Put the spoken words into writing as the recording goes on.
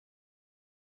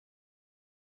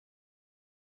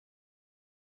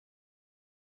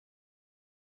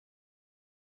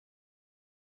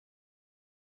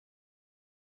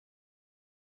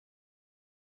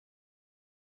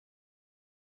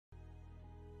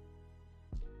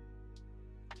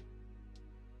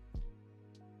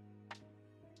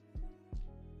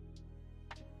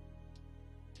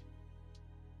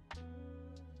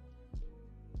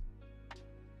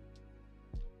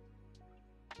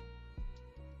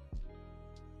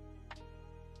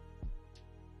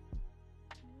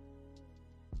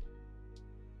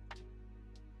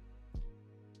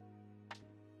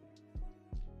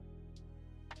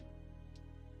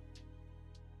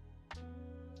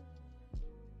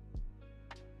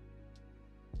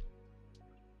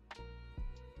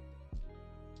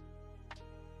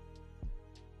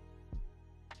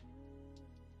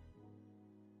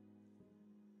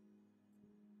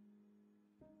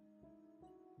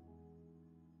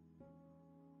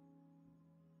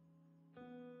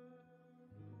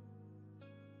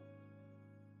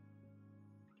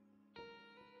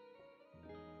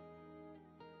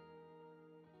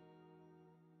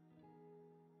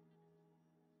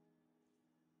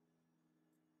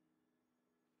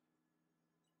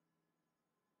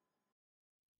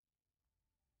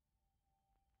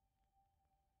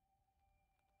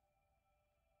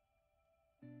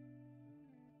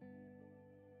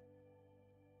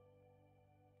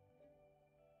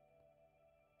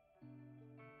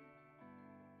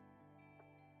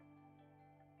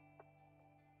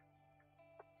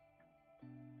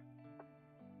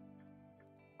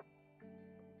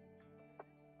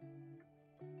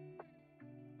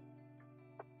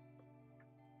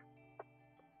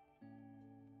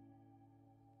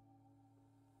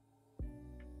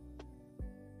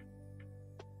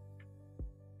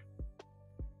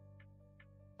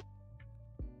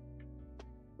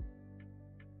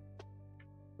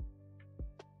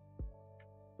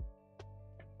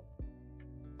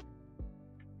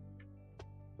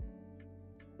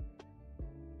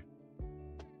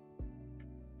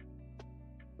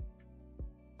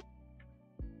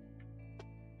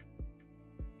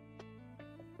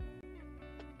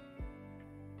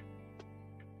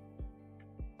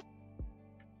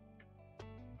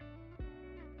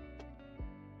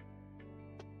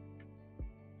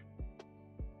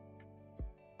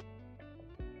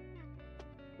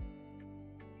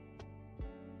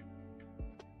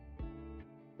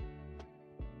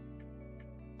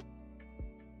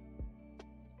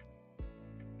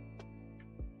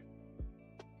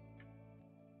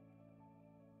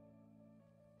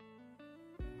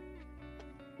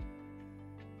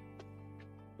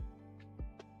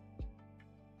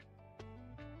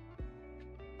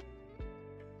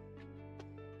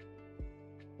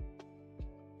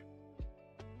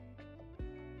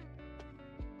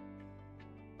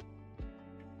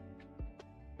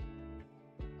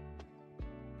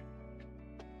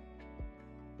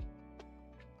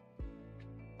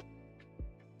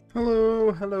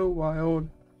Hello, hello, Wild.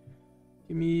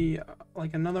 Give me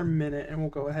like another minute and we'll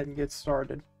go ahead and get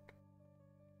started.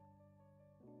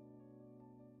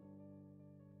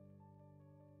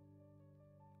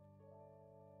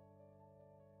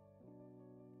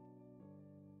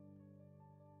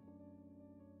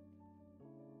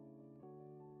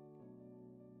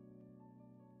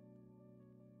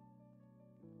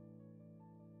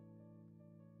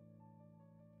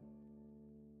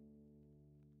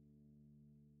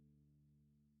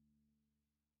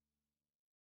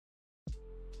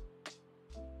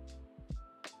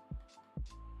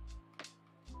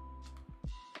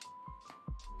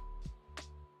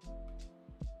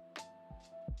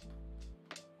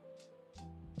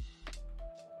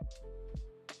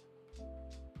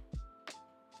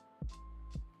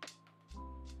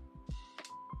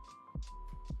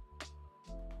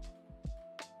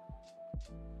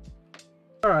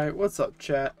 Alright, what's up,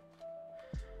 chat?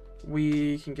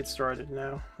 We can get started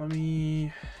now. Let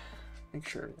me make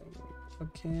sure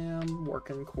webcam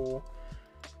working cool.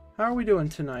 How are we doing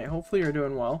tonight? Hopefully you're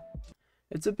doing well.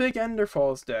 It's a big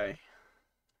Enderfalls day.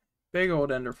 Big old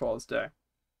Enderfalls day.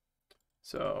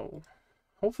 So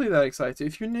hopefully that excites you.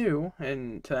 If you're new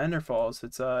and to Enderfalls,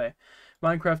 it's a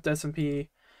Minecraft SMP,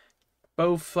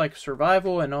 both like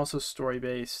survival and also story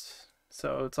based.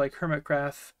 So it's like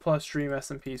Hermitcraft plus Dream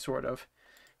SMP sort of,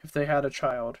 if they had a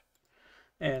child.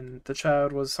 And the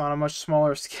child was on a much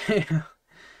smaller scale,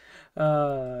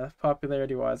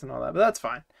 popularity wise and all that, but that's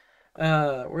fine.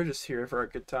 We're just here for a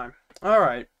good time.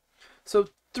 Alright. So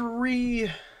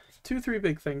three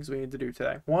big things we need to do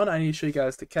today. One, I need to show you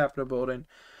guys the Capitol building,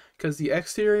 because the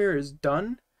exterior is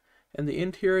done, and the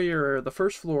interior, the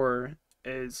first floor,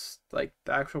 is like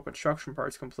the actual construction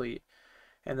part's complete,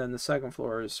 and then the second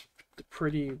floor is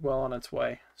pretty well on its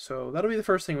way. So that'll be the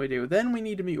first thing we do. Then we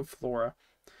need to meet with Flora.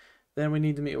 Then we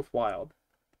need to meet with Wild.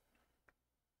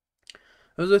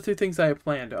 Those are the 3 things I have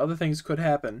planned. Other things could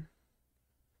happen.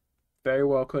 Very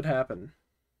well could happen.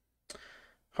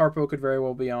 Harpo could very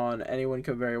well be on. Anyone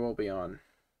could very well be on.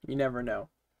 You never know.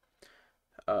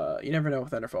 You never know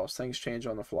with Enderfalls. Things change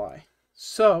on the fly.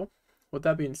 So, with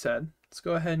that being said, let's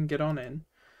go ahead and get on in.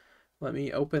 Let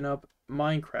me open up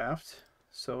Minecraft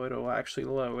so it'll actually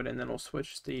load, and then we'll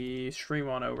switch the stream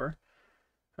on over.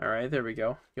 Alright, there we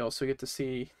go. You also get to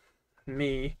see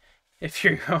me if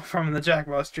you go from the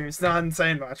Jackball stream. It's not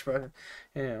saying much, but,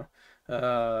 you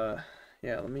know.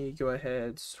 Yeah, let me go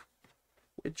ahead,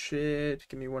 switch it.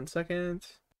 Give me 1 second.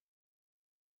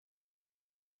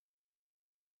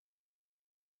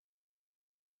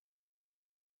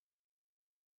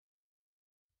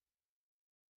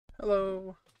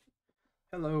 Hello.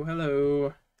 Hello,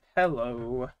 hello.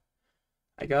 Hello.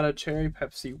 I got a cherry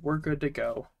Pepsi. We're good to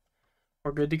go.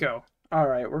 We're good to go.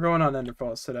 Alright, we're going on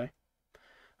Enderfalls today.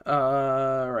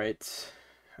 Right.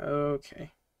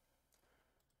 Okay.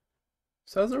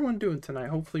 So how's everyone doing tonight?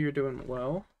 Hopefully you're doing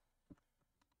well.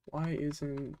 Why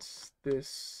isn't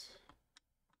this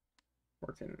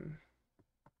working?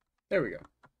 There we go.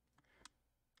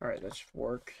 Alright, that should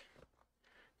work.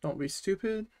 Don't be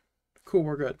stupid. Cool,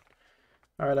 we're good.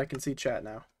 Alright, I can see chat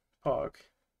now. Pog.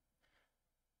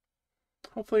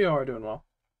 Hopefully you all are doing well.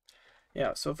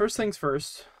 Yeah, so first things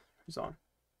first. Who's on?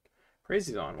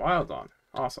 Crazy's on. Wild's on.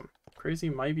 Awesome. Crazy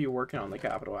might be working on the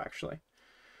Capitol, actually.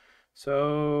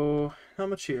 So, not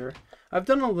much here. I've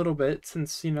done a little bit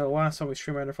since, you know, the last time we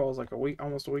streamed Enderfall was like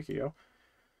almost a week ago.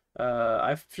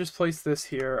 I've just placed this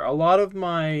here. A lot of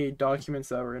my documents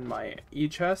that were in my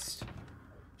e-chest.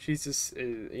 She's just,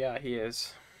 yeah, he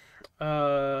is.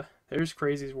 There's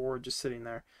Crazy's Ward just sitting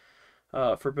there.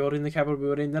 For building the Capitol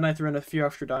building. Then I threw in a few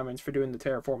extra diamonds for doing the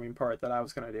terraforming part that I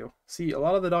was going to do. See, a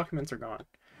lot of the documents are gone.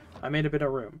 I made a bit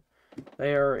of room.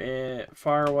 They are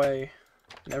far away,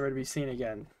 never to be seen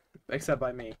again, except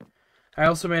by me. I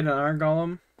also made an iron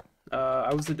golem.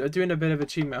 I was doing a bit of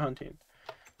achievement hunting.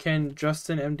 Ken,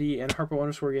 Justin, MD, and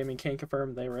Harpo_Gaming can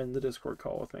confirm they were in the Discord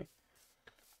call with me.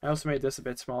 I also made this a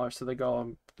bit smaller so the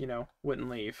golem, you know, wouldn't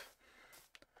leave.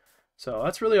 So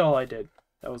that's really all I did.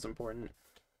 That was important.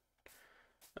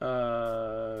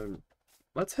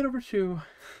 Let's head over to...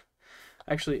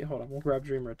 Actually, hold on. We'll grab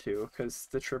Dreamer too, because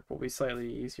the trip will be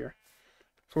slightly easier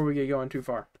before we get going too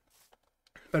far.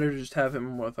 Better to just have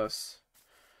him with us.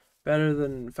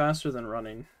 Faster than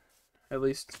running. At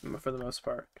least for the most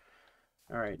part.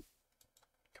 Alright.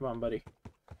 Come on, buddy.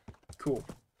 Cool.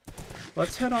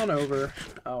 Let's head on over.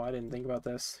 Oh, I didn't think about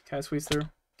this. Can I squeeze through?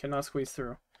 Cannot squeeze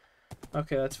through.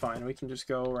 Okay, that's fine. We can just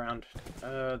go around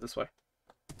this way.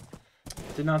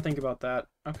 Did not think about that.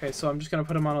 Okay, so I'm just going to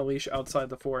put him on a leash outside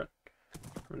the fort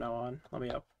from now on. Let me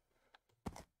up.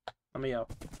 Let me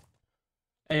up.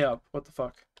 Hey up. What the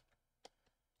fuck?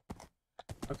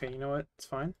 Okay, you know what? It's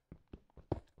fine.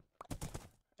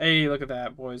 Hey, look at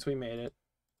that, boys. We made it.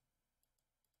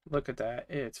 Look at that.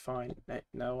 It's fine.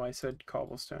 No, I said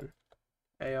cobblestone.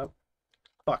 Hey, up.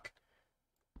 Fuck.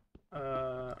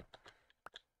 It's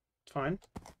fine.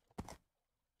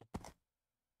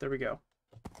 There we go.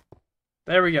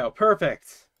 There we go.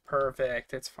 Perfect.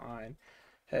 Perfect. It's fine.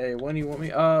 Hey, when do you want me?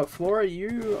 Flora,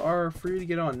 you are free to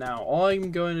get on now. All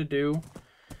I'm going to do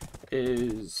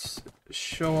is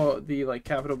show the, like,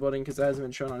 Capitol building because it hasn't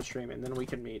been shown on stream, and then we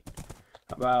can meet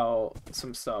about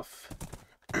some stuff.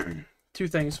 2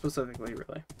 things specifically,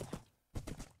 really.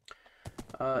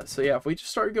 So yeah, if we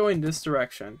just start going this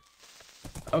direction.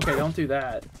 Okay, don't do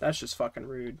that. That's just fucking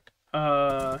rude.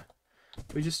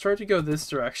 We just start to go this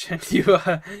direction. You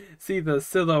see the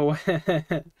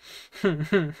silhouette.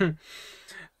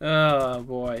 Oh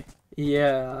boy.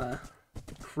 Yeah.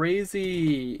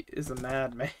 Crazy is a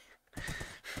madman.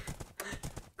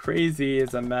 Crazy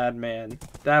is a madman.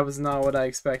 That was not what I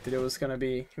expected it was gonna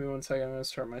be. Give me 1 second, I'm gonna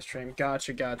start my stream.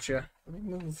 Gotcha, gotcha. Let me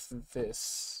move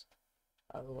this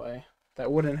out of the way.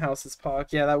 That wooden house is pog.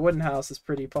 Yeah, that wooden house is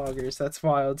pretty poggers. That's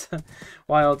Wild's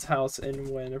Wild's house in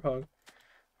Winterpog.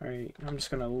 Alright, I'm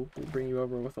just gonna bring you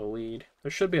over with a lead.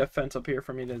 There should be a fence up here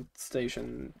for me to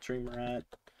station Dreamer at.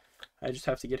 I just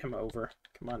have to get him over.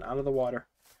 Come on, out of the water.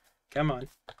 Come on.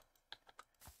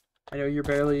 I know you're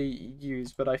barely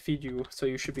used, but I feed you, so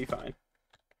you should be fine.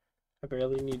 I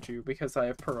barely need you because I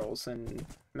have pearls and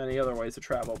many other ways to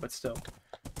travel, but still.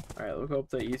 Alright, we'll go up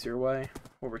the easier way.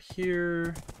 Over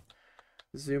here.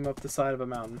 Zoom up the side of a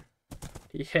mountain.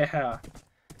 Yeah.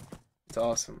 It's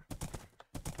awesome.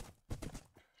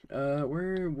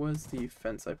 Where was the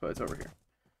fence I put? It's over here.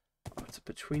 Oh, it's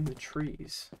between the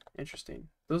trees. Interesting.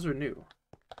 Those are new.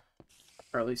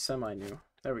 Or at least semi-new.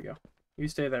 There we go. You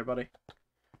stay there, buddy.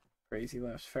 Crazy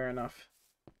left. Fair enough.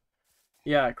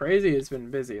 Yeah, Crazy has been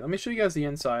busy. Let me show you guys the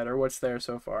inside, or what's there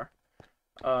so far.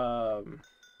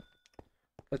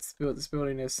 Let's build. This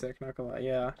building is sick, not gonna lie.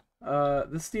 Yeah.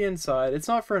 This is the inside. It's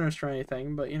not furnished or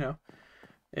anything, but, you know,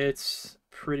 it's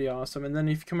pretty awesome. And then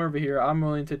if you come over here, I'm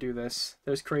willing to do this.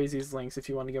 There's Crazy's links if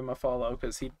you want to give him a follow,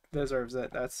 because he deserves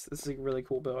it. This is a really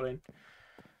cool building.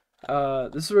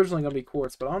 This is originally gonna be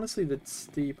quartz, but honestly,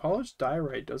 the polished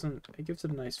diorite it gives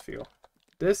it a nice feel.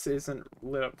 This isn't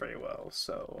lit up very well,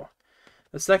 so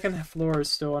the second floor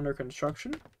is still under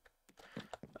construction.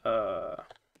 At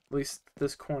least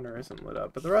this corner isn't lit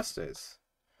up, but the rest is.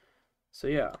 So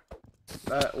yeah,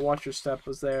 that watch your step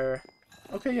was there.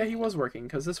 Okay, yeah, he was working,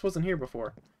 because this wasn't here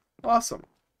before. Awesome.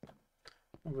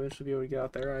 I'll eventually be able to get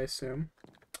out there, I assume.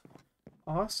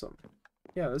 Awesome.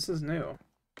 Yeah, this is new.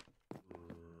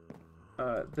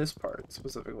 This part,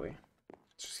 specifically.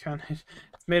 It's just kind of...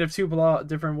 It's made of 2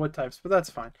 different wood types, but that's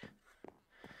fine.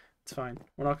 It's fine.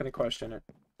 We're not going to question it.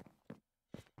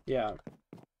 Yeah.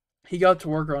 He got to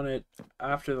work on it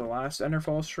after the last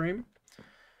Enderfalls stream.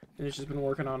 And he's just been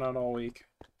working on it all week.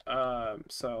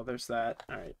 So there's that.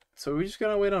 Alright, so we're just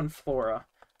gonna wait on Flora.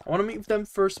 I want to meet with them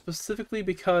first specifically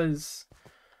because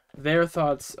their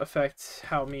thoughts affect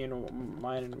how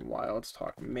mine and Wild's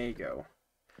talk may go.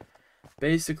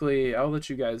 Basically, I'll let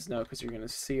you guys know because you're gonna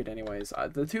see it anyways.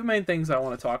 The 2 main things I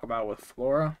want to talk about with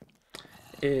Flora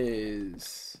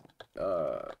is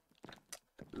the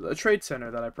trade center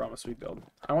that I promised we'd build.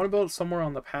 I want to build it somewhere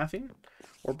on the pathing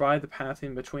or by the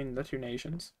pathing between the 2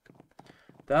 nations.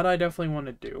 That I definitely want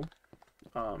to do.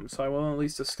 So I will at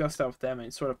least discuss that with them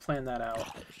and sort of plan that out.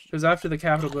 Because after the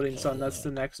Capitol building's done, that's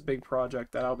the next big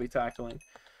project that I'll be tackling,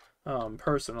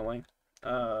 personally.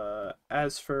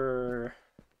 As for...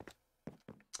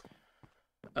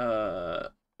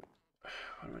 what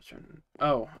am I trying...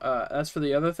 Oh, as for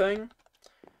the other thing,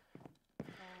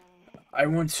 I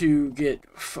want to get...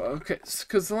 Okay,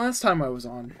 because the last time I was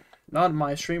on, not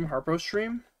my stream, Harpo's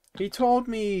stream, he told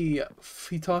me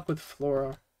he talked with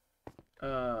Flora,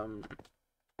 and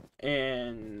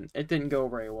it didn't go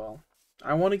very well.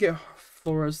 I want to get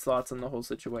Flora's thoughts on the whole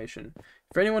situation.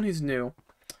 For anyone who's new,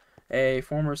 a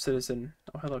former citizen...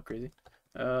 Oh, hello, Crazy.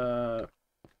 For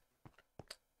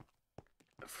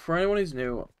anyone who's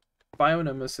new,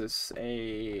 Bionemesis,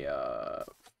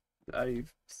 a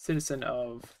citizen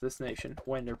of this nation,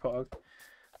 Winterpog,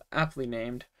 aptly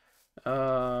named,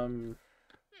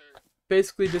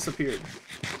 basically disappeared,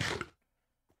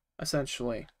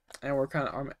 essentially. And we're kind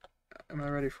of... Am I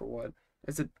ready for what?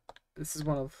 Is it... This is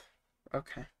one of...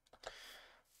 Okay.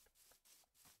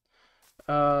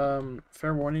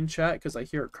 Fair warning, chat, because I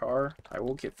hear a car. I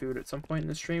will get food at some point in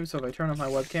the stream, so if I turn on my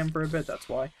webcam for a bit, that's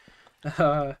why.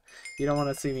 You don't want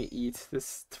to see me eat.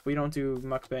 We don't do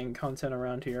mukbang content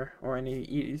around here, or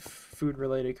any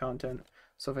food-related content.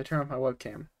 So if I turn on my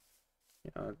webcam,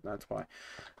 Yeah, that's why.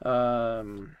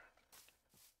 Um,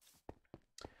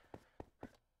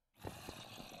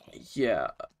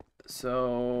 yeah.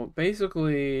 So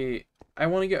basically, I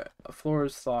want to get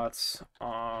Flora's thoughts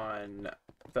on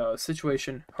the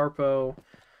situation. Harpo,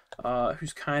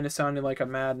 who's kind of sounding like a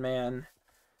madman.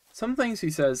 Some things he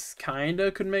says kind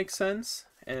of could make sense,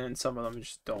 and some of them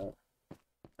just don't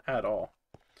at all.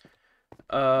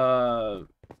 Uh,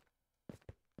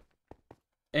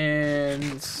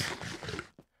 and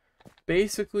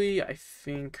basically, I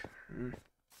think.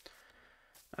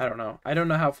 I don't know. I don't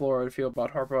know how Flora would feel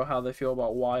about Harpo, how they feel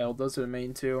about Wild. Those are the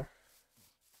main two.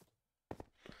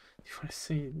 You want to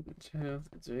see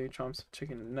J Trump's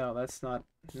chicken? No, that's not.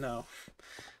 No.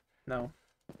 No.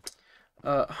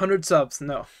 100 subs.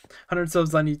 No. 100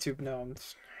 subs on YouTube. No.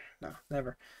 No.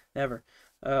 Never. Never.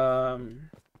 I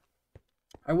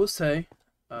will say,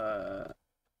 uh,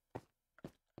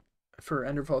 for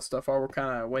Enderfall stuff, while we're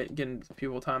kind of getting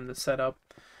people time to set up,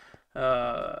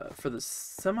 for the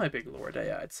semi-big lore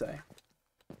day, I'd say.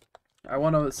 I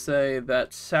want to say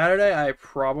that Saturday I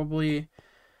probably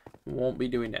won't be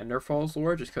doing Enderfalls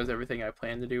lore just because everything I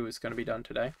plan to do is going to be done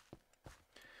today.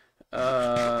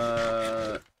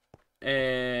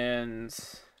 And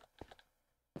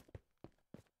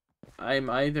I'm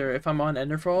either, if I'm on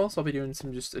Enderfalls, I'll be doing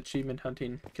some just achievement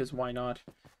hunting because why not?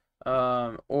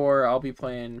 Or I'll be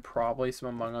playing probably some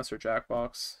Among Us or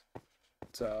Jackbox.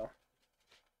 So,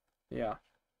 yeah,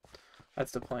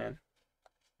 that's the plan.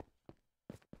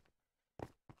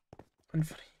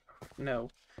 No,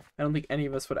 I don't think any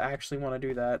of us would actually want to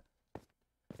do that.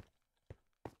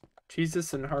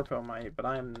 Jesus and Harpo might, but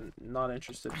I'm not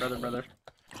interested, brother.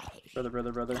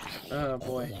 Brother. Oh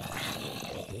boy.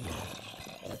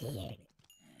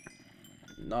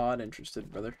 Not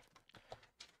interested, brother.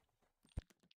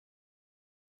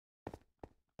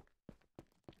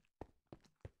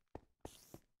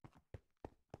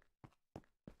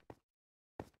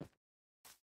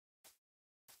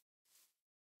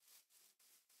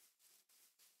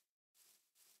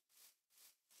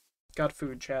 Got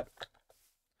food, chat.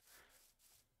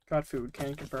 Got food,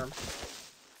 can confirm.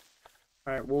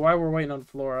 Alright, well, while we're waiting on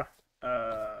Flora,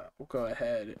 we'll go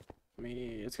ahead.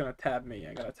 It's gonna tab me.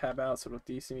 I gotta tab out so it'll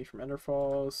DC me from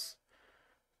Enderfalls.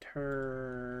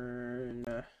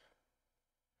 Turn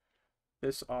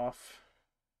this off.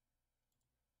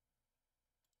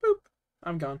 Boop.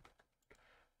 I'm gone.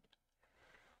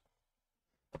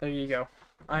 There you go.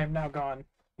 I am now gone.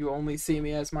 You only see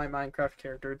me as my Minecraft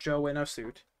character, Joe in a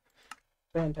suit.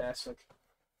 Fantastic.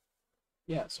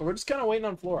 Yeah, so we're just kind of waiting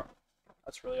on Flora.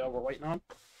 That's really all we're waiting on.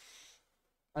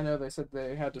 I know they said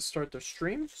they had to start their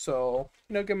stream, so,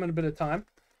 give them a bit of time.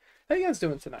 How you guys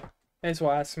doing tonight? I just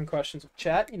want to ask some questions with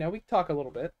chat. We can talk a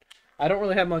little bit. I don't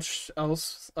really have much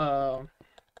else on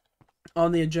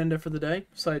the agenda for the day,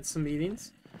 besides some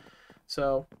meetings.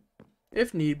 So,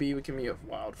 if need be, we can meet with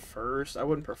Wild first. I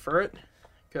wouldn't prefer it,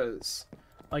 because,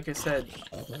 like I said,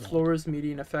 Flora's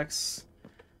meeting affects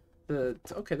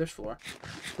okay, there's Flora.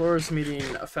 Flora's meeting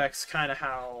affects kind of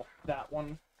how that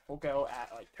one will go at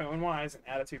tone-wise and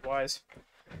attitude-wise.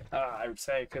 I would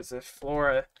say, because if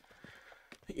Flora,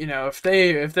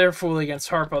 if they're fully against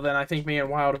Harpo, then I think me and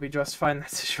Wild will be justified in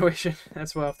that situation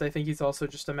as well. If they think he's also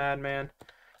just a madman,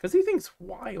 because he thinks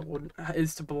Wild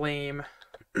is to blame.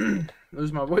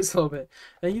 Lose my voice a little bit.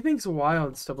 And he thinks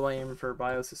Wild's to blame for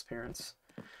Bios' disappearance.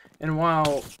 And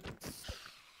while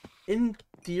in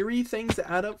theory things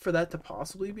add up for that to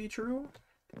possibly be true,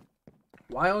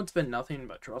 Wild's been nothing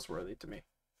but trustworthy to me.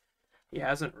 He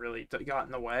hasn't really gotten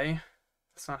in the way.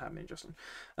 It's not happening, Justin.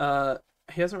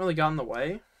 He hasn't really gotten in the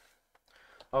way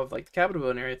of the Capitol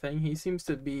building or anything. He seems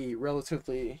to be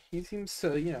relatively. He seems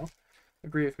to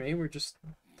agree with me. We're just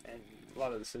and a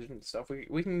lot of decisions and stuff.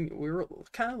 We're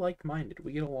kind of like-minded.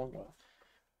 We get along well.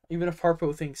 Even if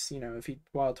Harpo thinks, if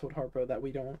Wild told Harpo that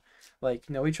we don't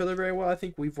know each other very well, I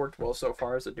think we've worked well so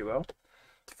far as a duo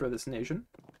for this nation.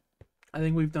 I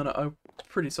think we've done a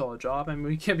pretty solid job. I mean,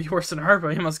 we can't be worse than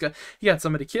Harpo. He got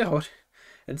somebody killed,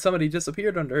 and somebody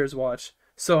disappeared under his watch.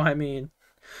 So I mean,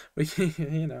 we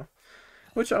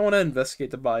which I want to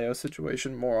investigate the bio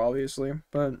situation more, obviously,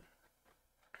 but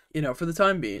for the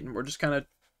time being, we're just kind of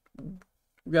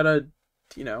gotta,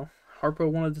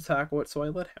 Harpo wanted to tackle it, so I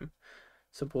let him.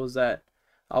 Simple as that.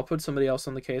 I'll put somebody else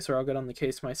on the case, or I'll get on the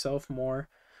case myself more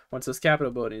once this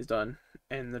Capitol building is done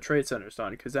and the trade center is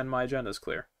done, because then my agenda is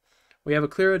clear. We have a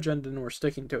clear agenda and we're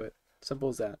sticking to it. Simple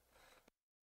as that.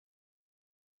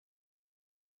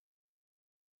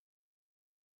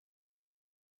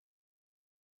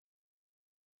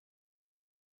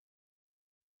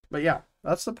 But yeah,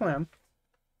 that's the plan.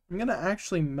 I'm gonna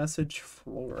actually message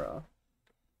Flora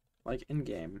like in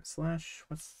game slash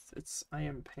what's it's I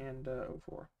am panda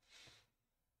 04.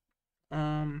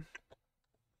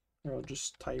 Or I'll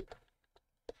just type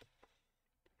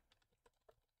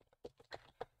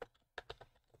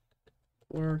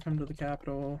or come to the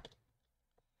capital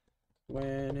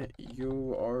when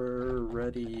you are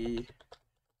ready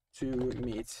to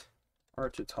meet or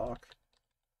to talk.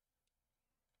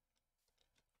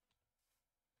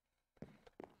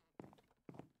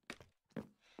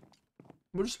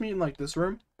 We'll just meet in like this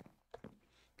room.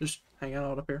 Just hang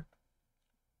out up here.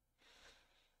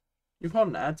 You called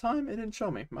an ad time? It didn't show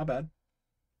me. My bad.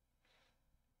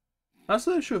 That's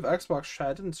the issue with Xbox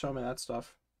chat. It didn't show me that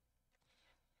stuff.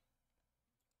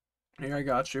 Here, I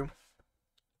got you.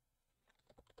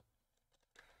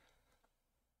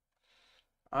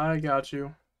 I got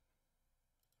you.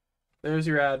 There's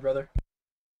your ad, brother.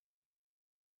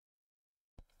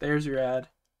 There's your ad.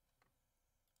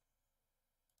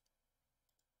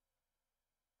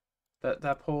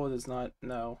 That poll does not,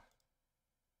 no.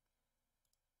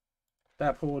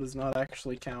 That poll does not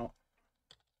actually count.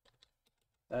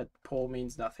 That poll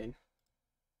means nothing.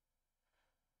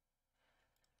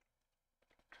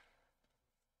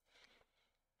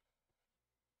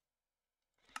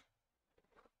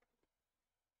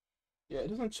 Yeah, it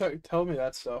doesn't tell me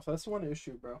that stuff. That's the one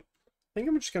issue, bro. I think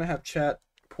I'm just gonna have chat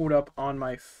pulled up on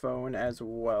my phone as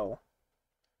well.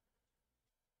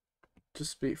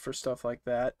 Just for stuff like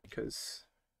that, because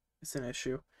it's an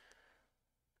issue.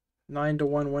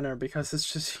 9-1 winner because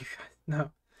it's just you guys.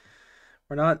 No,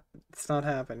 we're not. It's not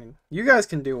happening. You guys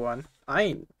can do one. I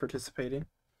ain't participating.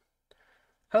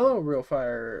 Hello, Real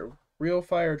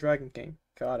Fire Dragon King.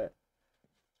 Got it.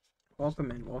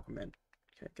 Welcome in. Welcome in.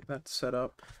 Okay, get that set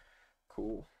up.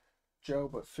 Cool. Joe,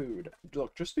 but food.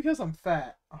 Look, just because I'm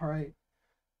fat, all right.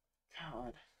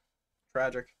 God,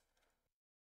 tragic.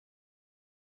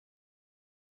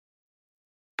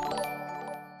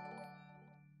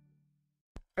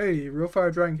 Hey, Real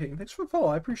Fire Dragon King. Thanks for the follow.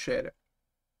 I appreciate it.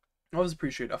 I always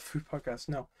appreciate a food podcast.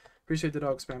 No, appreciate the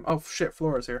dog spam. Oh shit,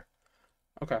 Flora's here.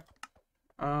 Okay.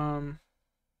 Um,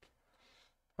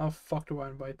 how the fuck do I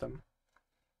invite them?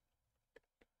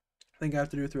 I think I have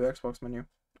to do it through the Xbox menu.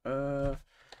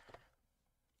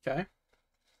 Okay.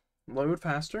 Load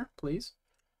faster, please.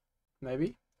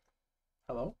 Maybe.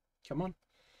 Hello? Come on.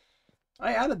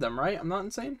 I added them, right? I'm not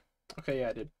insane? Okay, yeah,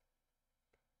 I did.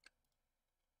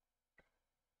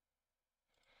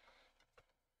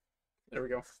 There we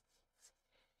go.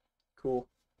 Cool.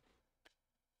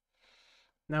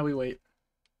 Now we wait.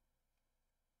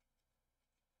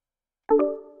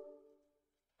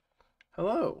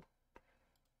 Hello.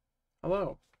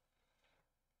 Hello.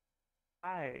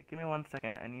 Hi, give me 1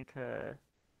 second. I need to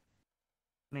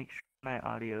make sure my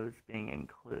audio is being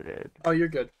included. Oh, you're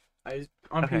good.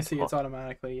 On Okay, PC cool. it's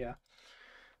automatically, yeah.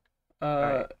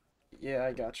 Alright. Yeah,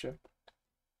 I got you.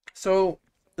 So,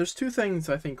 there's two things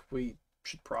I think we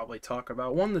should probably talk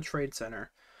about. One, the trade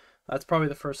center. That's probably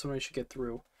the first one we should get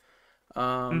through.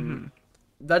 Mm-hmm.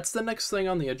 That's the next thing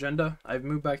on the agenda. I've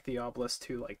moved back the obelisk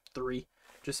to like 3,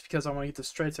 just because I want to get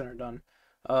this trade center done.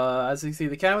 As you can see,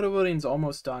 the Capitol building's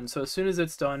almost done. So as soon as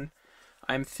it's done,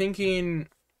 I'm thinking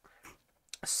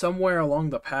somewhere along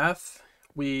the path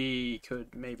we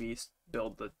could maybe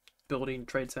build the building,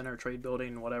 trade center, trade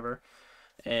building, whatever,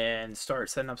 and start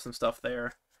setting up some stuff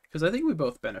there. Because I think we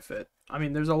both benefit. I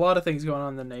mean, there's a lot of things going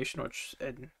on in the nation, which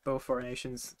in both our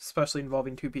nations, especially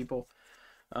involving two people,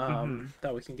 Mm-hmm.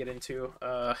 that we can get into.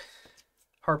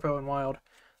 Harpo and Wild.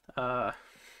 Uh,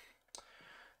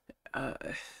 uh,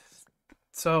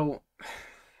 so,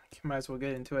 might as well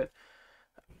get into it.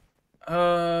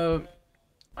 Uh,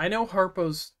 I know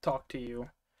Harpo's talked to you.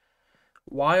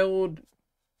 Wild,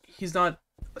 he's not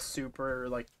a super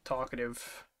like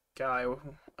talkative guy.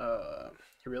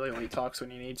 He really only talks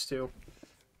when he needs to.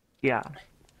 Yeah.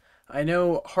 I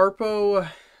know Harpo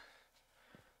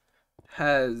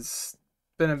has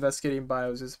been investigating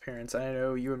Bio's disappearance. I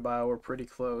know you and Bio were pretty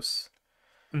close.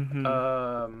 Mm-hmm.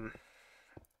 Um,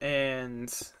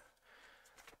 and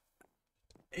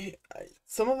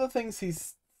some of the things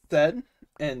he's said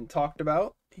and talked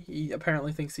about, he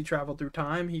apparently thinks he traveled through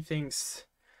time. He thinks,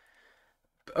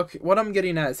 okay, what I'm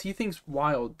getting at is he thinks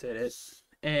Wild did it,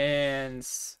 and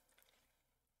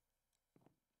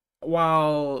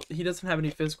while he doesn't have any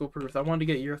physical proof, I wanted to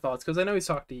get your thoughts because I know he's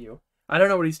talked to you. I don't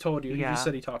know what he's told you. He just Yeah.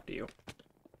 said he talked to you.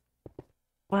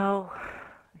 Well,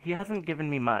 he hasn't given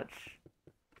me much.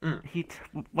 Mm.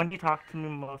 When he talked to me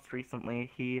most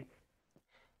recently, he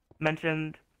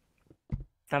mentioned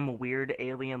some weird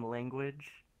alien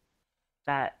language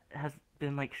that has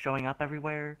been like showing up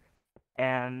everywhere,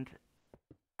 and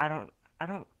I don't I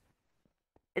don't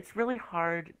it's really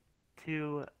hard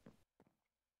to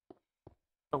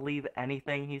believe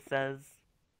anything he says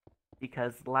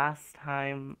because last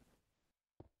time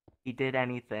he did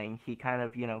anything, he kind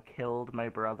of, killed my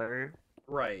brother.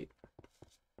 Right.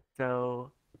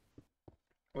 So,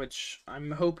 Which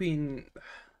I'm hoping.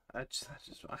 I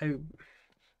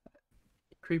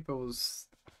Creepo was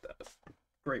a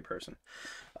great person.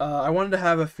 I wanted to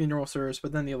have a funeral service,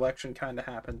 but then the election kind of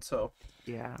happened, so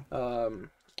yeah.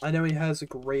 I know he has a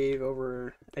grave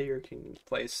over at your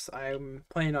place. I'm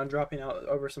planning on dropping out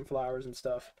over some flowers and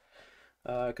stuff,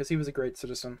 because he was a great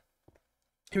citizen.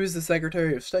 He was the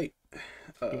Secretary of State.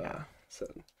 Yeah. So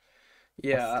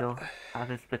I yeah, still have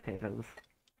his potatoes.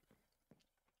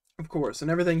 of course,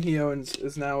 and everything he owns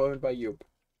is now owned by you.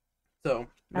 So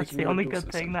That's making the you a only dual good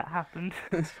thing citizen. that happened.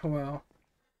 Well,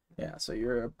 yeah. So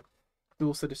you're a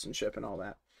dual citizenship and all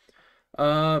that.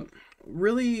 Uh,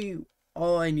 really,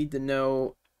 all I need to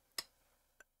know.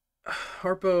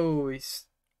 Harpo is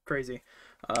crazy,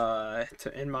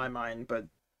 in my mind. But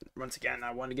once again,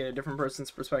 I want to get a different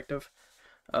person's perspective.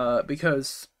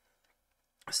 Because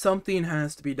something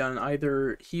has to be done.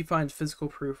 Either he finds physical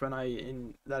proof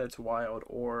in that it's wild,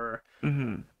 or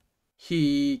hmm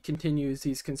he continues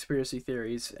these conspiracy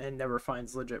theories and never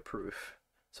finds legit proof.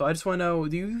 So I just want to know: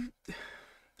 do you?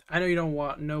 I know you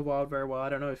don't know Wild very well. I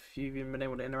don't know if you've even been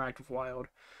able to interact with Wild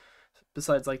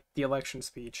besides like the election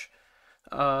speech.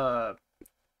 Uh,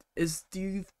 do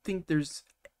you think there's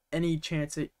any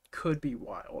chance it could be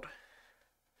Wild?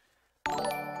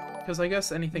 Because I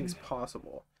guess anything's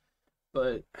possible,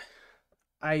 but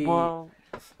I Well,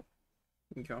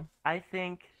 go. I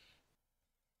think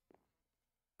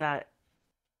that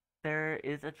there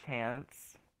is a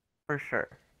chance, for sure.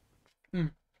 Hmm.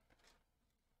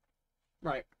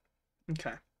 Right.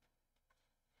 Okay.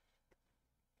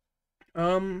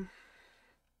 Um.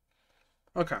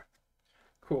 Okay.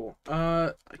 Cool.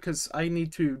 Because I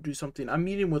need to do something. I'm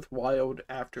meeting with Wild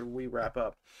after we wrap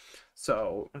up,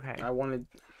 so Okay. I wanted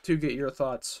to get your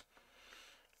thoughts.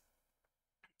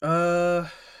 Uh.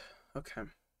 Okay.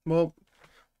 Well,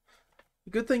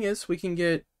 the good thing is we can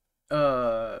get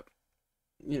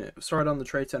started on the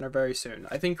trade center very soon.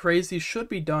 I think Crazy should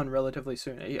be done relatively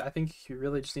soon. I think he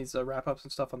really just needs to wrap up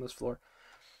some stuff on this floor.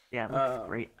 Yeah, it looks Um.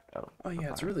 great though Oh so yeah,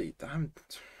 it's far. really.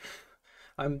 It's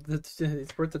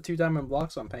worth the 2 diamond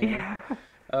blocks I'm paying him.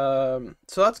 Yeah. So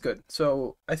that's good.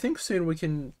 So I think soon we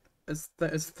can, as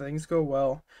things go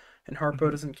well, and Harpo hmm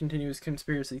doesn't continue his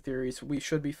conspiracy theories, we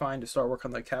should be fine to start work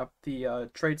on the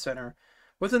trade center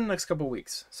within the next couple of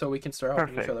weeks, so we can start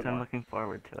helping each other Perfect. I'm more. looking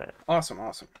forward to it. Awesome,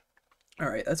 awesome. All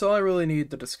right, that's all I really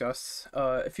need to discuss.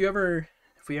 If you ever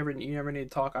need to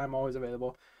talk, I'm always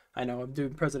available. I know I'm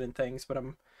doing president things, but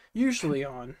I'm usually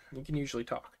on. You can usually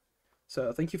talk.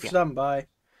 So thank you for Yeah. stopping by.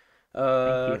 Thank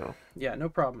Uh, you. yeah, no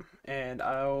problem. And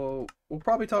we'll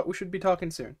probably talk. We should be talking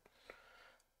soon.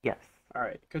 Yes. All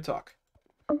right, good talk.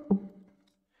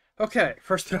 Okay,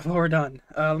 first level we're done.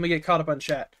 Let me get caught up on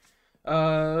chat.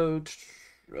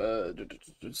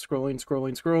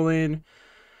 Scrolling.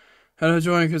 How to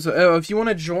join? Because if you want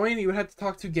to join, you would have to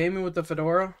talk to Gaming with the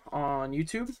Fedora on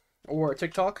YouTube or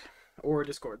TikTok or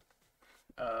Discord.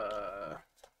 Uh,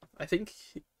 I think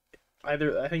I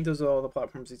think those are all the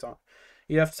platforms he's on.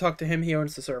 You have to talk to him. He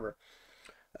owns the server.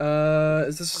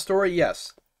 Is this a story?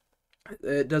 Yes.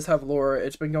 It does have lore.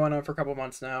 It's been going on for a couple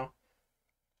months now.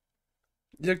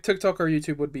 TikTok or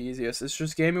YouTube would be easiest. It's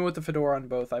just Gaming with the Fedora on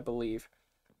both, I believe.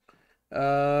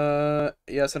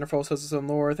 Yes, Enderfalls has its own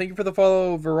lore. Thank you for the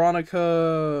follow,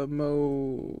 Veronica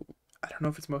Mo. I don't know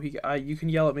if it's Mohica. You can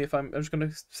yell at me if I'm just gonna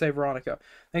say Veronica.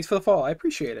 Thanks for the follow. I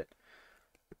appreciate it.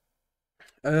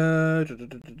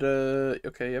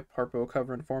 Okay, yep. Harpo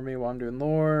covering for me while I'm doing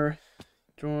lore.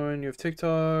 Join. You have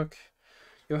TikTok.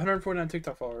 You have 149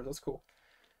 TikTok followers. That's cool.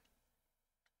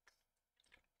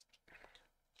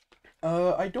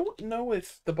 I don't know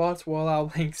if the bots will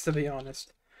allow links, to be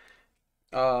honest.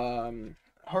 Um,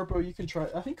 Harpo, you can try.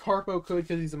 I think Harpo could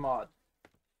because he's a mod.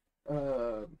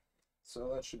 Uh,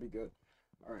 so that should be good.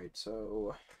 All right,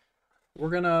 so we're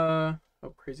gonna. Oh,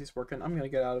 Crazy's working. I'm gonna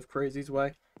get out of Crazy's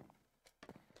way.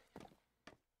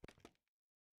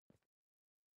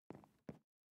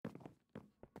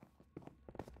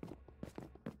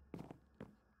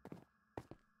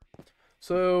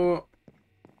 So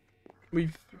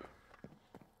we've.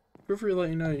 Feel free to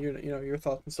let your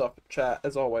thoughts and stuff in chat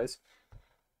as always.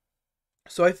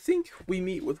 So I think we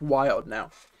meet with Wild now.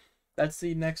 That's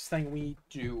the next thing we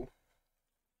do.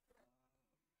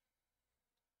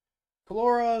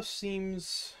 Flora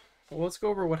seems. Well, let's go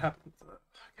over what happened.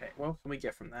 Okay, what can we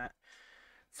get from that?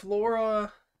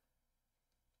 Flora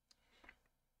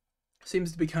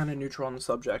seems to be kind of neutral on the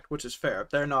subject, which is fair.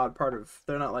 They're not part of.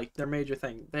 They're not like their major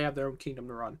thing. They have their own kingdom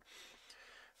to run.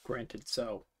 Granted,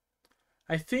 so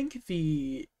I think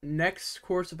the next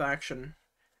course of action,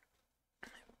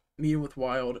 meeting with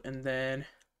Wild, and then.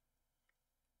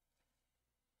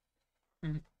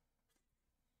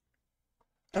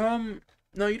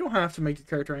 No, you don't have to make a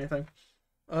character or anything.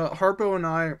 Harpo and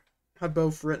I have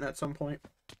both written at some point.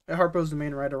 Harpo's the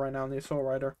main writer right now, and the sole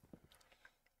writer.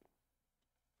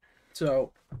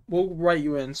 So we'll write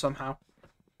you in somehow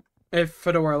if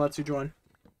Fedora lets you join.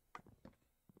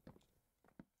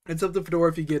 It's up to Fedora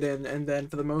if you get in, and then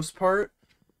for the most part,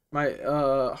 my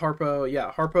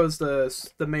Harpo's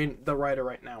the writer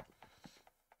right now.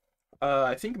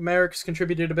 I think Merrick's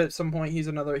contributed a bit at some point. He's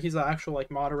an actual like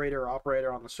moderator or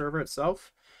operator on the server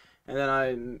itself. And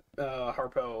then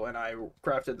Harpo and I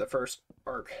crafted the first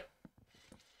arc.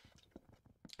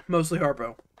 Mostly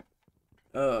Harpo.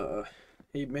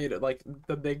 He made it like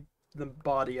the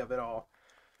body of it all.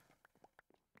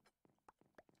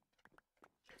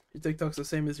 Your TikTok's the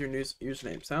same as your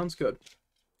username. Sounds good.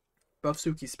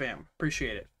 Buffsuki spam.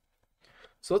 Appreciate it.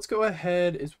 So let's go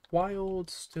ahead. Is Wild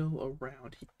still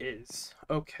around? He is.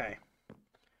 Okay.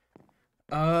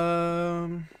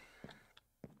 I'm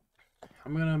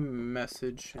gonna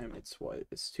message him. It's what?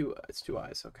 It's two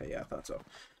eyes. Okay, yeah, I thought so.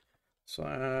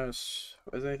 Slash.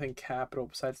 Is anything capital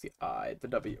besides the I? The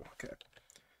W. Okay.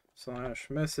 Slash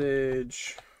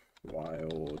message.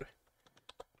 Wild.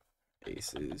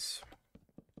 Aces.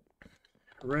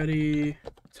 Ready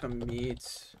to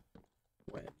meet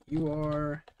when you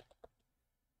are.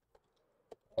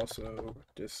 Also,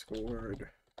 Discord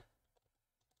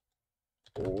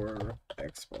or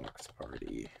Xbox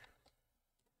party.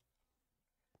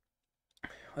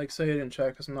 Like, say I didn't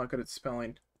check because I'm not good at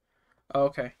spelling. Oh,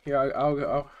 okay, here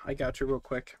I got you real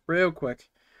quick.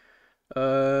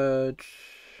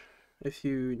 If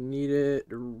you need it,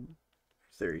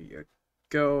 there you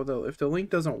go. Though, if the link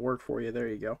doesn't work for you, there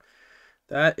you go.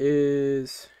 That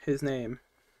is his name.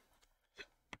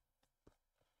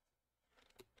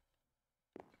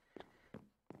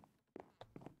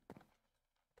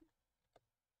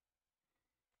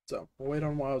 So we'll wait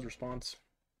on Wild's response.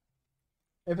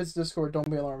 If it's Discord,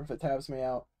 don't be alarmed if it tabs me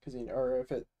out, or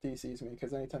if it DCs me,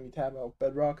 because anytime you tab out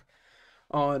Bedrock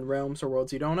on realms or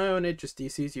worlds you don't own, it just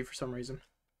DCs you for some reason.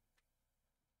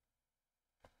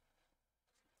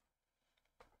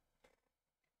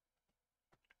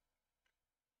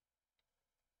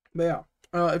 But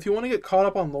yeah, if you want to get caught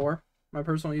up on lore, my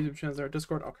personal YouTube channel is there.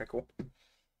 Discord, okay, cool.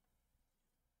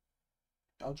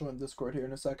 I'll join Discord here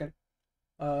in a second.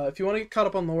 If you want to get caught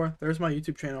up on lore, there's my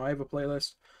YouTube channel. I have a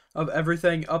playlist of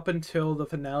everything up until the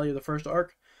finale of the first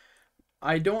arc.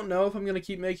 I don't know if I'm going to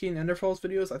keep making Enderfalls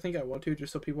videos. I think I want to,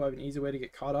 just so people have an easy way to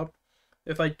get caught up.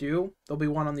 If I do, there'll be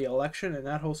one on the election and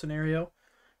that whole scenario.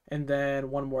 And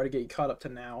then one more to get you caught up to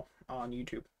now on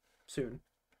YouTube soon.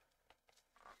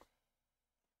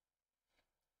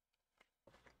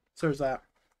 So there's that.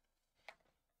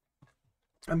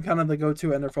 I'm kind of the go-to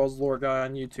Enderfalls lore guy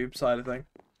on YouTube side of thing.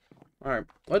 Alright,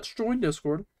 let's join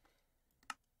Discord.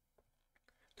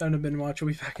 Time to binge watch.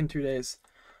 We'll be back in 2 days.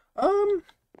 I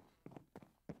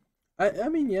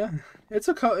mean, yeah,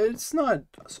 it's not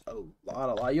a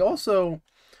lot. You also,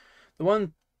 the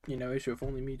one, issue of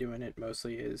only me doing it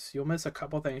mostly is you'll miss a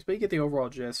couple things, but you get the overall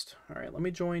gist. Alright, let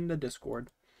me join the Discord.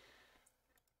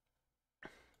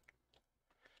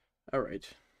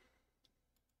 Alright.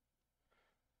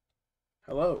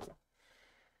 Hello.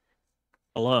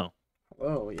 Hello.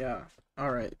 Hello, yeah.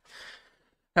 Alright.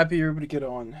 Happy you're able to get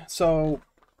on. So,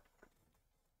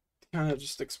 kind of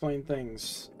just explain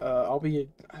things. I will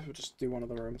just do one of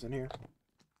the rooms in here.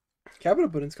 Cabinet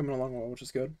building's coming along well, which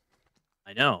is good.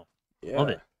 I know. Yeah. Love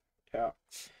it. Yeah.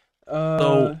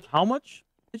 So, how much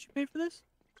did you pay for this?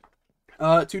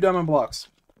 2 diamond blocks.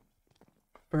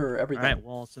 For everything. Alright,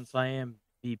 well, since I am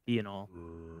VP and all.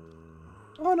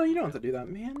 Oh, no, you don't have to do that,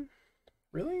 man.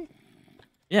 Really?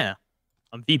 Yeah.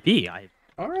 I'm VP. I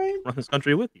Alright. run this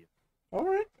country with you.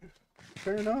 Alright.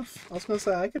 Fair enough. I was gonna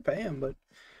say I could pay him, but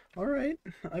alright.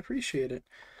 I appreciate it.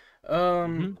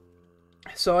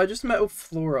 So I just met with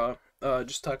Flora,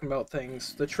 just talking about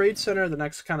things. The trade center, the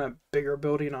next kind of bigger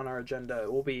building on our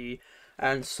agenda, will be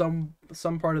and some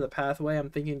part of the pathway. I'm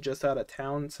thinking just out of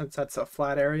town, since that's a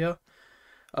flat area.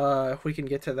 If we can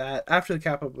get to that after the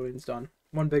capital building's done.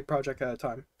 One big project at a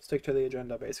time. Stick to the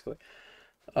agenda, basically.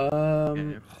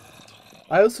 Okay.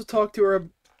 I also talked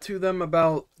to them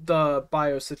about the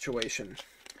bio situation,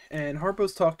 and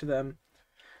Harpo's talked to them.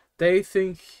 They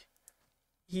think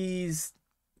he's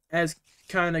as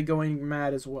kind of going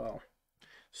mad as well.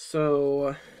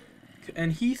 So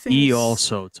And he thinks... He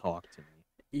also talked to me.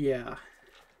 Yeah.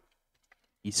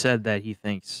 He said that he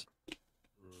thinks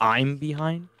I'm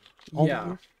behind all of Yeah.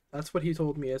 this. That's what he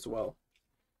told me as well.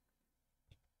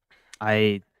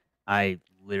 I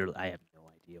literally I have no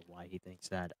idea why he thinks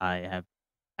that. I have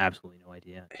absolutely no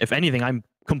idea. If anything, I'm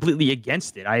completely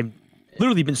against it. I've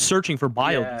literally been searching for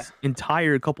bio Yeah. these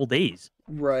entire couple days.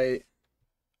 Right.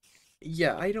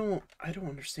 Yeah, I don't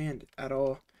understand at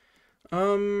all.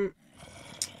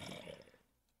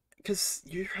 Because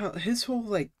his whole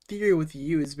like theory with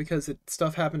you is because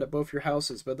stuff happened at both your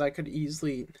houses, but that could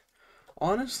easily,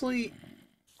 honestly,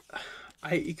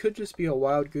 it could just be a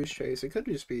wild goose chase. It could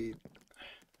just be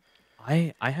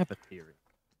I have a theory.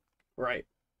 right.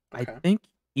 I Okay. think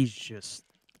he's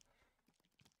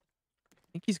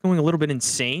going a little bit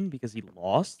insane because he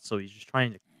lost, so he's just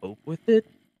trying to cope with it,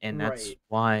 and that's Right.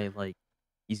 why like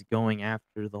he's going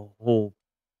after the whole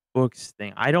books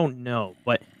thing. I don't know,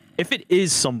 but if it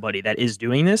is somebody that is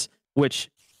doing this, which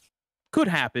could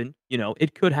happen,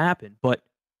 it could happen, but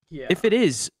Yeah. if it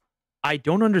is, I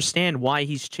don't understand why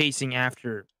he's chasing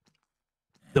after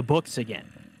the books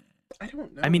again. I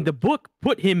don't know. I mean, the book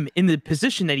put him in the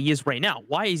position that he is right now.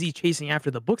 Why is he chasing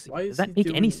after the books again? Why Does is that he make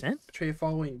any doing sense?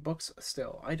 following books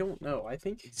still? I don't know. I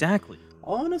think Exactly.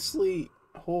 honestly,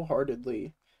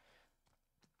 wholeheartedly,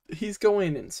 he's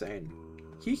going insane.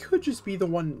 He could just be the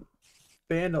one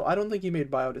vandal. I don't think he made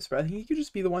Biodisc, I think he could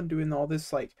just be the one doing all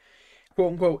this like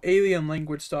quote unquote alien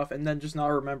language stuff and then just not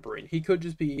remembering. He could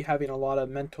just be having a lot of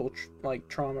mental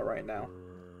trauma right now.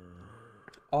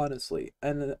 Honestly,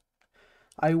 and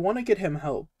I want to get him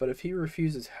help, but if he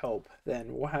refuses help,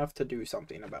 then we'll have to do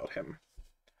something about him.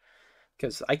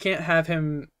 Because I can't have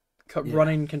him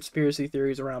running conspiracy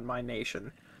theories around my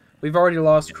nation. We've already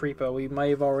lost Creepo. We might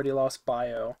have already lost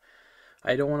Bio.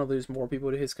 I don't want to lose more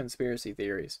people to his conspiracy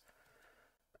theories.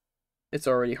 It's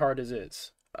already hard as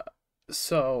is.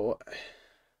 So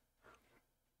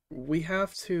we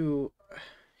have to.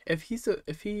 If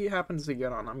he happens to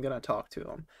get on, I'm gonna talk to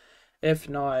him. If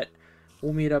not,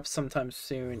 we'll meet up sometime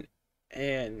soon,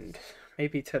 and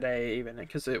maybe today even,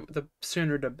 because the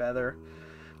sooner the better.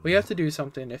 We have to do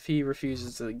something if he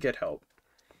refuses to get help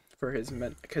for his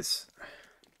because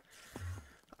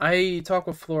I talk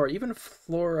with Flora. Even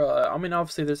Flora, I mean,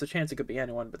 obviously there's a chance it could be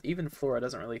anyone, but even Flora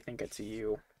doesn't really think it's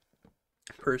you,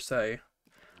 per se.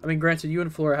 I mean, granted, you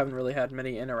and Flora haven't really had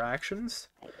many interactions.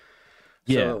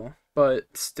 Yeah. So,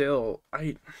 but still,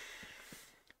 I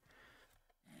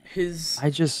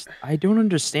don't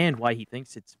understand why he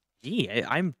thinks it's me.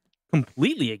 I'm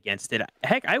completely against it.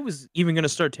 Heck, I was even going to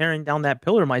start tearing down that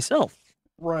pillar myself.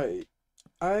 Right.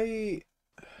 I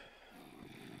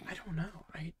don't know.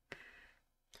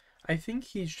 I think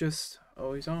he's just...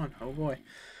 Oh, he's on. Oh, boy.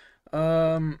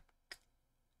 I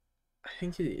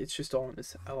think it's just all in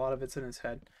his... A lot of it's in his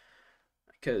head.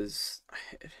 Because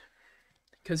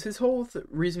his whole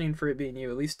reasoning for it being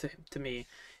you, at least to me,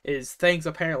 is things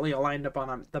apparently aligned up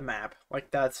on the map.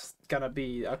 Like, that's gonna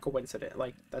be a coincidence.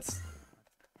 Like, that's...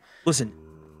 Listen,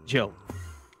 Joe,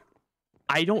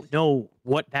 I don't know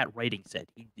what that writing said.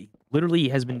 He literally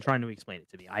has been trying to explain it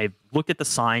to me. I've looked at the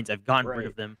signs, I've gotten rid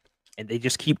of them, and they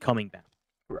just keep coming back.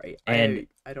 Right. And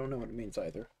I don't know what it means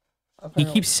either. He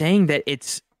keeps saying that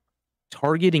it's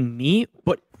targeting me,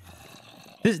 but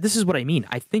this is what I mean.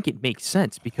 I think it makes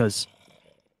sense because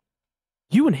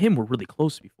you and him were really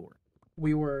close before.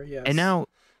 We were, yes. And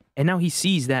now he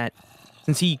sees that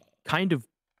since he kind of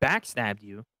backstabbed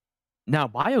you, now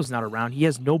Bio's not around. He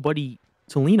has nobody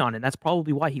to lean on, and that's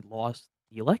probably why he lost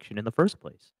the election in the first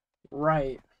place.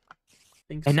 Right.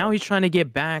 And now he's trying to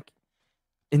get back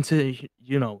into,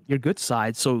 your good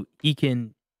side so he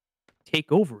can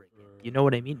take over it. You know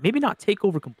what I mean? Maybe not take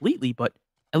over completely, but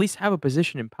at least have a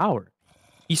position in power.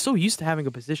 He's so used to having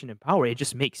a position in power, it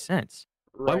just makes sense.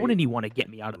 Right. Why wouldn't he want to get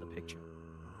me out of the picture?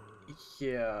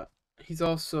 Yeah. He's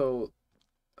also...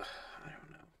 I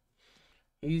don't know.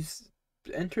 He's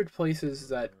entered places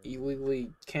that illegally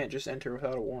can't just enter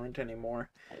without a warrant anymore.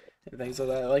 And things like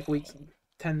that. Like,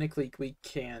 technically we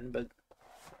can, but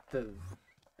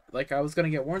I was gonna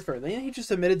get warrants for it. Then he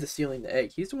just admitted to stealing the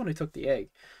egg. He's the one who took the egg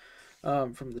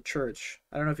from the church.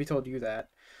 I don't know if he told you that.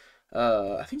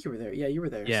 I think you were there. Yeah, you were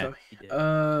there. Yeah, so, he did.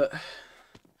 So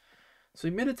he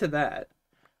admitted to that.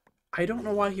 I don't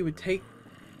know why he would take...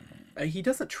 he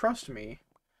doesn't trust me.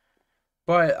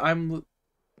 But I don't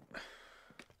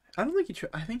think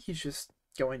I think he's just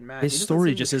going mad. His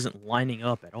story just isn't lining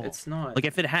up at all. It's not. Like,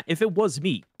 if it was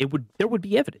me, there would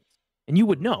be evidence. And you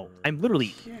would know. I'm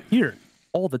literally here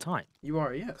all the time. You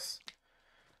are, yes.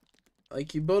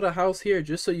 Like, you built a house here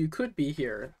just so you could be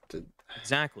here.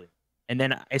 Exactly. And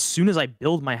then as soon as I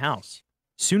build my house,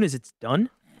 soon as it's done,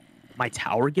 my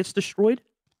tower gets destroyed.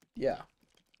 Yeah.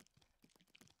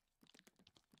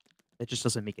 That just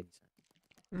doesn't make any sense.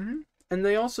 Mm-hmm. And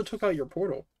they also took out your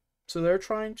portal. So they're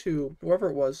trying to, whoever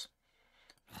it was,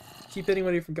 keep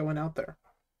anybody from going out there.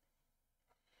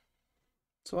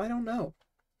 So I don't know.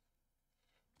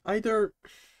 Either,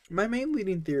 my main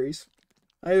leading theories,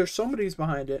 either somebody's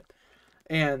behind it,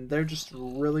 and they're just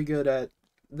really good at,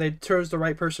 they chose the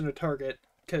right person to target,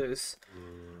 because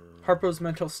Harpo's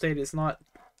mental state is not,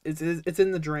 it's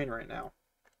in the drain right now,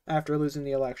 after losing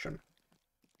the election.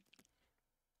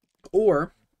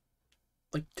 Or,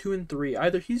 like 2 and 3,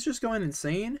 either he's just going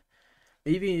insane,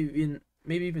 maybe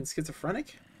even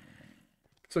schizophrenic,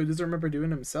 so he doesn't remember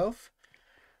doing it himself,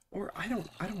 or I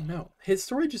don't know. His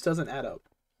story just doesn't add up.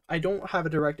 I don't have a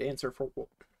direct answer for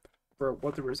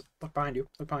what the reason. Look behind you.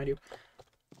 Look behind you.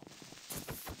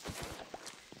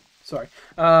 Sorry.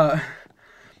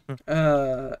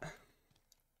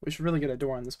 We should really get a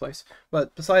door on this place.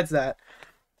 But besides that,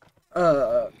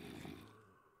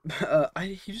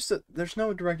 he just there's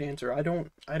no direct answer. I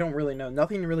don't really know.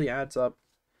 Nothing really adds up.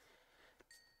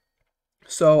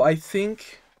 So I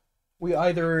think he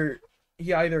either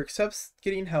accepts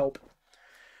getting help,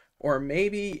 or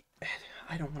maybe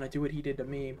I don't want to do what he did to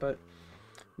me, but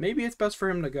maybe it's best for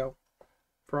him to go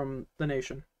from the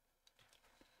nation.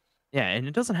 Yeah, and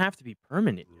it doesn't have to be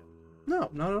permanent. No,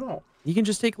 not at all. You can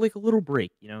just take like a little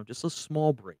break, just a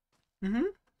small break. Mm-hmm.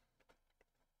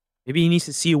 Maybe he needs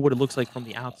to see what it looks like from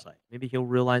the outside. Maybe he'll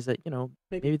realize that,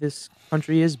 maybe this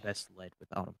country is best led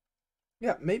without him.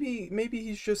 Yeah, maybe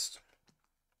he just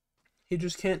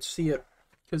can't see it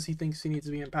because he thinks he needs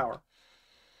to be in power.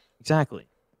 Exactly.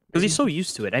 Because he's so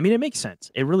used to it. I mean, it makes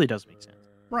sense. It really does make sense.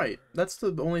 Right. That's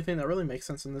the only thing that really makes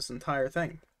sense in this entire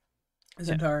thing. This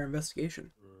entire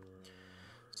investigation.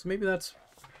 So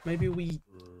maybe we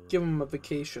give him a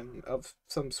vacation of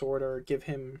some sort, or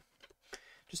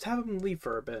just have him leave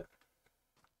for a bit.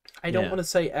 I don't want to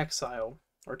say exile,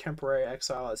 or temporary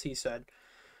exile as he said,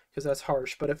 because that's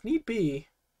harsh, but if need be,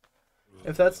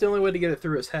 if that's the only way to get it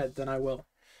through his head, then I will.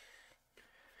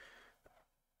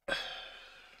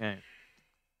 Okay.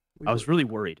 I was really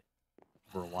worried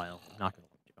for a while. I'm not going to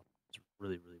lie to you. I was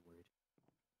really, really worried.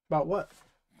 About what?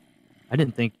 I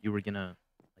didn't think you were going to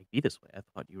be this way. I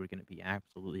thought you were going to be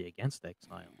absolutely against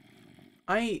exile.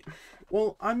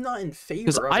 I'm not in favor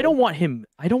because of I it. don't want him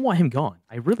gone.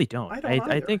 I really don't. I don't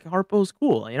I either. think Harpo's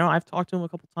cool. I've talked to him a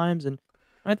couple times and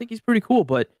I think he's pretty cool,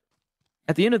 but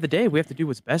at the end of the day, we have to do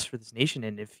what's best for this nation,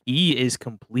 and if he is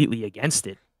completely against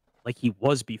it like he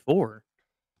was before,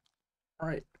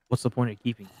 Right. what's the point of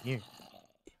keeping him here?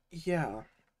 Yeah.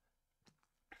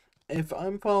 If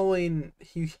I'm following,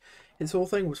 his whole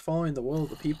thing was following the will of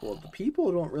the people. The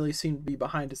people don't really seem to be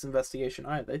behind his investigation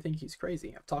either. They think he's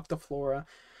crazy. I've talked to Flora.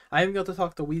 I haven't got to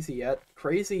talk to Wheezy yet.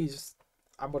 Crazy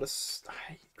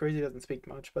doesn't speak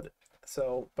much, but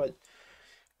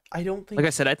I don't think. Like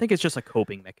I said, I think it's just a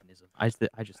coping mechanism. I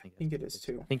just think it is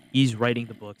too. I think he's writing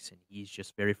the books and he's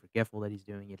just very forgetful that he's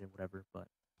doing it and whatever. But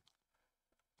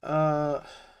I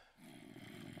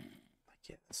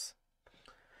guess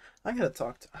I gotta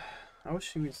talk to. I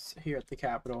wish he was here at the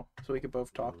Capitol so we could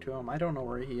both talk to him. I don't know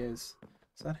where he is.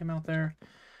 Is that him out there?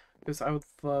 Because I would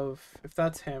love, if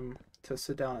that's him, to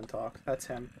sit down and talk. That's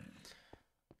him.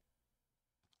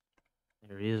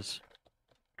 there he is.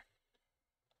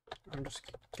 I'm just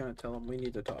gonna tell him we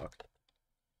need to talk.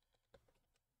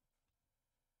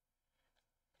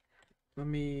 Will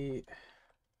you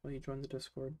join the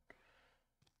Discord?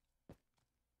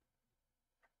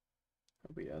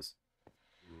 Hope he does.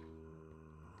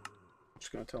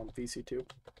 Just gonna tell him VC2.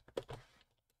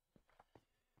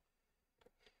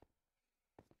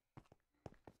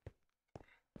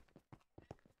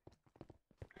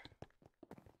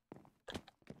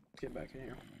 Get back in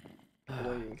here.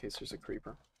 I'll wait in case there's a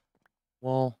creeper.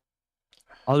 Well,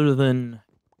 other than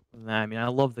that, I mean, I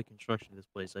love the construction of this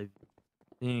place. I've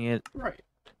seen it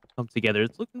come together.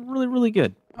 It's looking really, really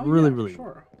good. Oh, really, yeah, really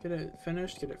sure. Get it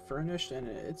finished, get it furnished, and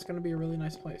it's gonna be a really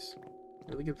nice place.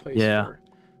 Really good place Yeah. for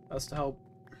us to help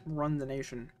run the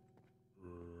nation.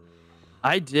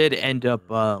 I did end up,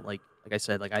 like I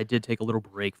said, I did take a little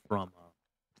break from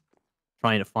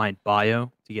trying to find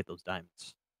bio to get those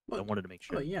diamonds. I wanted to make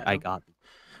sure I got them.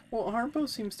 Well, Harpo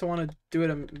seems to want to do it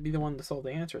and be the one to solve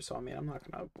the answer, so I mean, I'm not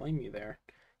gonna blame you there.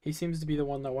 He seems to be the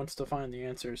one that wants to find the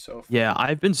answer, so... Yeah,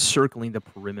 I've been circling the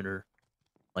perimeter,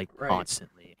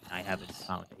 constantly, and I haven't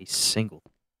found a single.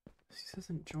 He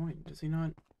doesn't join. Does he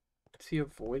not... Is he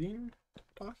avoiding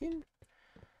talking?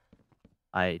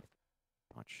 I'm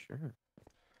not sure.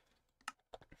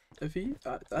 If he...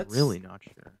 that's... Really not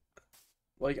sure.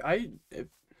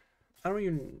 I don't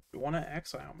even want to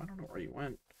exile him. I don't know where he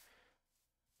went,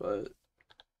 but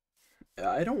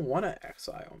I don't want to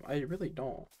exile him. I really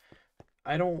don't.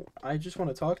 I don't. I just want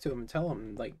to talk to him and tell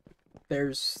him like,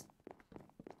 there's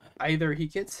either he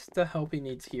gets the help he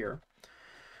needs here,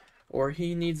 or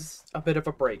he needs a bit of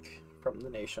a break from the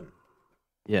nation.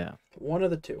 Yeah. One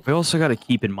of the two. We also got to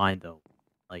keep in mind though,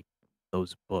 like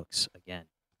those books again.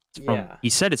 It's from, Yeah. he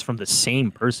said it's from the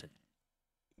same person,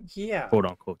 Yeah. quote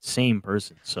unquote, same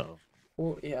person. So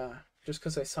Well, yeah. Just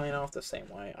because I sign off the same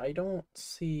way, I don't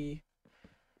see.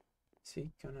 Is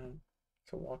he gonna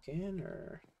walk in,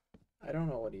 or I don't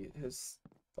know what his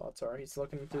thoughts are. He's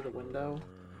looking through the window.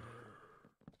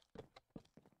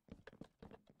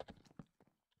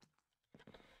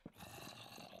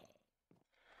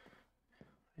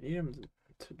 I need him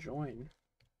to join.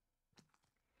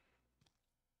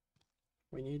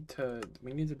 We need to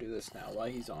do this now while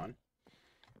he's on.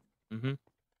 Mhm.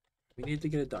 We need to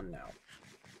get it done now.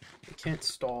 We can't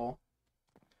stall.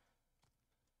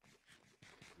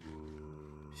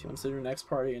 If he wants to do an X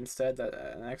party instead,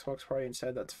 an Xbox party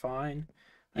instead, that's fine.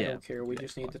 I Yeah, don't care. We do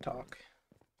just need Xbox. to talk.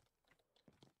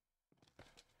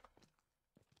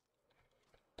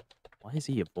 Why is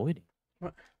he avoiding?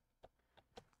 What?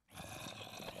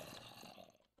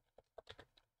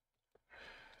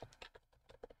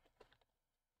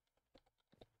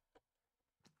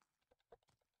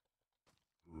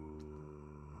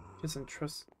 He doesn't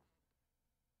trust.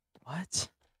 What?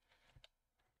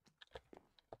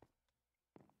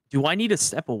 Do I need to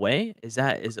step away?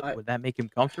 Would that make him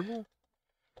comfortable?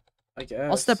 I guess.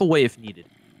 I'll step away if needed.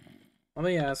 Let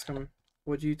me ask him.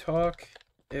 Would you talk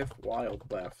if Wild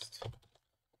left?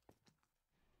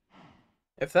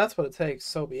 If that's what it takes,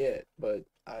 so be it. But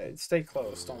stay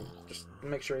close. Don't just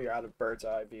make sure you're out of bird's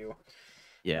eye view.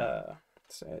 Yeah.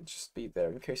 So just be there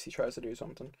in case he tries to do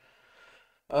something.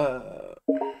 He's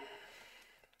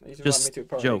invited me Just to a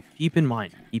party. Joe, keep in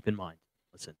mind.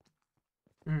 Listen.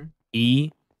 Mhm.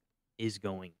 He is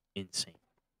going insane.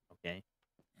 Okay?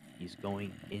 He's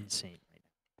going insane right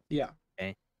now. Yeah.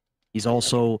 Okay? He's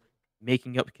also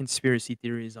making up conspiracy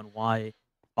theories on why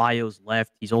Bios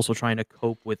left. He's also trying to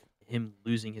cope with him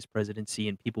losing his presidency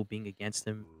and people being against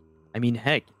him. I mean,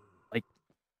 heck, like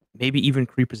maybe even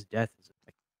Creeper's death is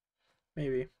affecting.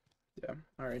 Maybe. Yeah.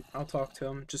 All right. I'll talk to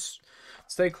him. Just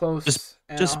stay close.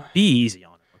 Just be easy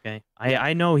on him, okay? Yeah.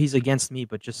 I know he's against me,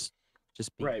 but just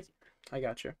be right. easy. I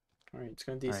got you. All right. It's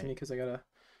gonna DC All me right. because I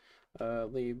gotta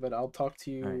leave, but I'll talk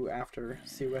to you All after.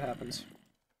 See what happens.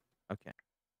 Okay.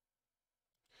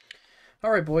 All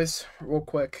right, boys. Real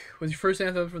quick. What's your first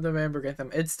anthem for the Vanberg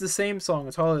anthem? It's the same song.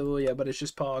 It's Hallelujah, but it's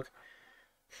just Pog.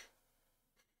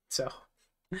 So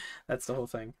that's the whole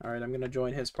thing. All right. I'm gonna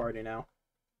join his party now.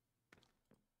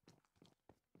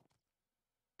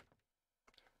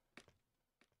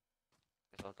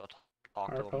 I'll go talk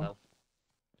to Marco? him though.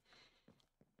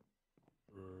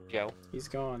 Joe, He's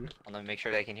gone. let me make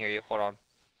sure they can hear you. Hold on.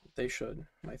 They should.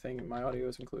 My audio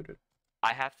is included.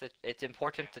 I have to. It's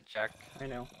important to check. I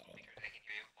know. Make sure they can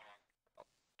hear you. Hold on.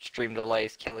 Stream delay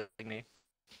is killing me.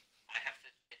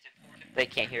 It's important. They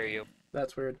can't hear you.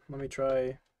 That's weird. Let me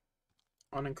try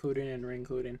unincluding and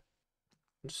re-including.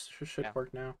 This should Yeah.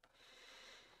 work now.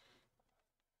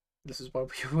 This is why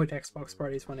we would Xbox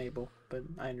parties when able, but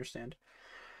I understand.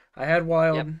 I had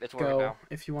Wild Yep, it's working go now.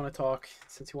 if you want to talk,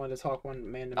 since you wanted to talk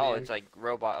one man to man. Oh, it's like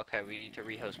robot. Okay, we need to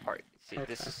rehost party. See,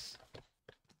 this Okay. is.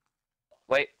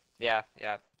 Wait. Yeah.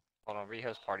 Hold on.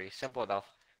 Rehost party. Simple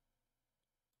enough.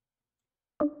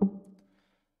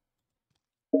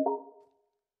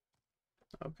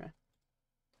 Okay.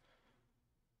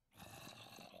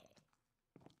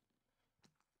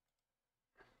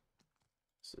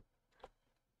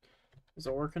 Is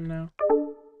it working now?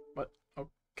 What?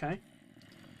 Okay.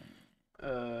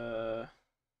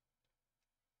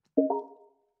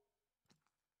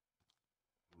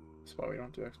 That's why we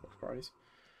don't do Xbox parties.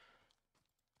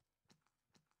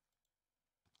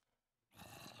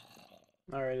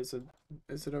 All right. Is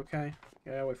it okay?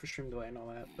 Yeah, I wait for stream delay and all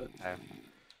that, but Okay.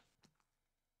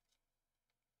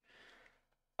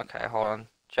 Okay. Hold on.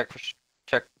 Check for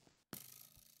check.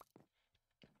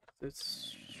 it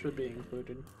should be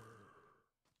included.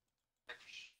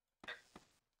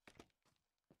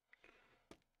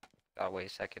 Oh, wait a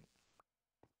second.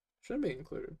 Should be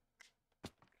included.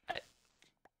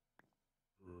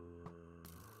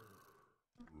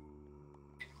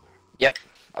 Yep.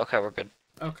 Okay, we're good.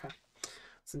 Okay.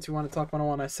 Since you want to talk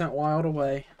 101, I sent Wild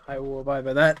away. I will abide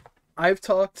by that. I've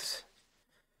talked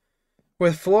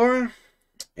with Flora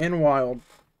and Wild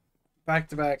back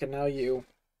to back, and now you.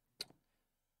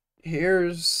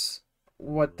 Here's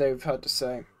what they've had to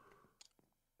say.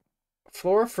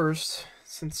 Flora first,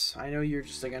 since I know you're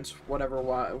just against whatever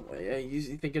wild. You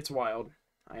think it's wild.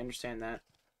 I understand that.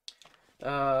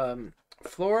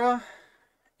 Flora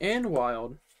and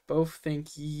Wild both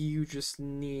think you just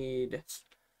need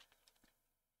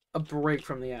a break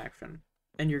from the action,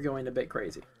 and you're going a bit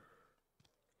crazy.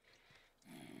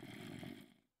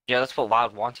 Yeah, that's what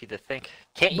Wild wants you to think.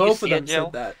 Can't you Both of see it, them Joe?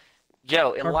 said that.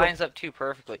 Joe, it Harpo- lines up too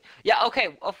perfectly. Yeah,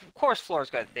 okay, of course Flora's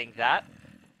gonna think that.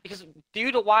 Because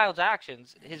due to Wild's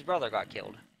actions, his brother got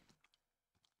killed.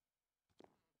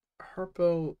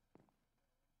 Harpo,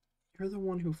 you're the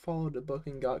one who followed the book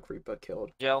and got Creepa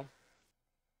killed. Joe,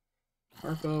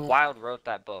 Harpo, Wild wrote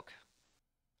that book.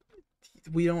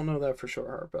 we don't know that for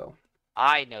sure, Harpo.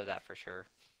 I know that for sure.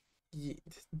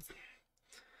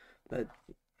 That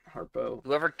Harpo.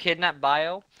 Whoever kidnapped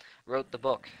Bio wrote the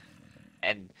book.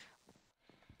 And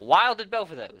Wild did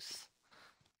both of those.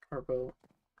 Harpo.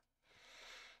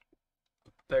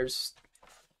 There's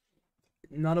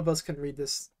none of us can read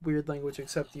this weird language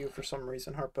except you for some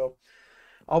reason, Harpo.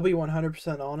 I'll be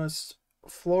 100% honest.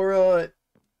 Flora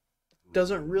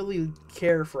doesn't really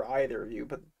care for either of you,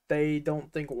 but they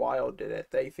don't think Wild did it.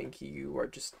 They think you are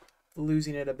just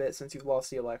losing it a bit since you've lost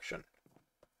the election.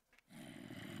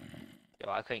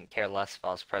 Joe, I couldn't care less if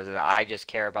I was president. I just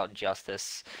care about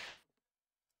justice.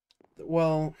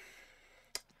 Well,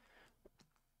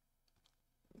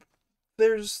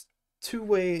 there's two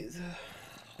ways.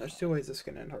 There's two ways this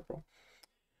can end, Harpo.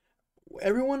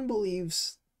 Everyone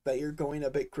believes that you're going a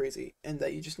bit crazy and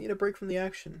that you just need a break from the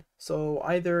action. So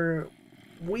either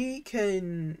we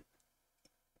can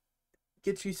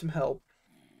get you some help,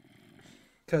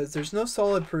 because there's no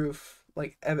solid proof,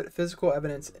 like physical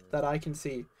evidence that I can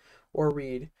see or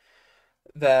read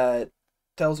that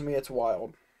tells me it's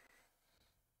Wild.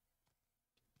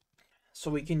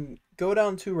 So we can go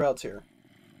down two routes here.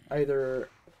 Either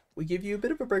we give you a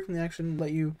bit of a break from the action,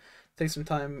 let you take some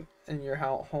time in your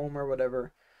home or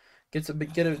whatever,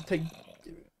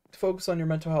 focus on your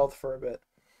mental health for a bit,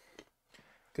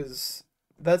 because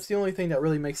that's the only thing that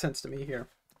really makes sense to me here.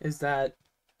 Is that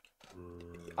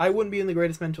I wouldn't be in the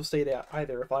greatest mental state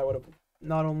either if I would have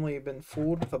not only been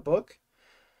fooled with a book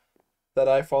that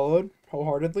I followed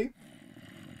wholeheartedly,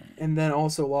 and then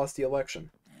also lost the election.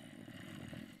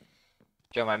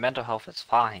 Joe, my mental health is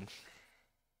fine.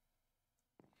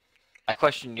 I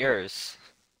question yours.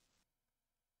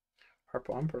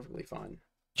 Harpo, I'm perfectly fine.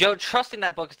 Joe, trusting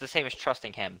that book is the same as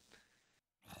trusting him.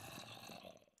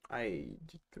 I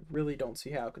really don't see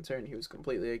how, considering he was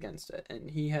completely against it, and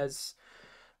he has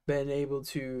been able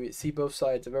to see both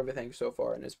sides of everything so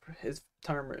far in his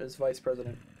term as vice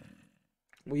president.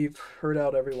 We've heard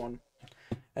out everyone.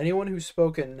 Anyone who's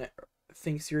spoken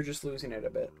thinks you're just losing it a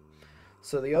bit.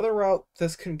 So the other route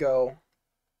this can go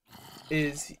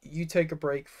is you take a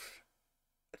break,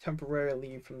 temporary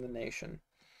leave from the nation.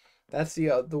 That's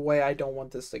the way I don't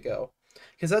want this to go,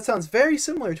 because that sounds very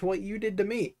similar to what you did to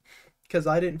me. Because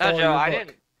I didn't follow No, Joe, your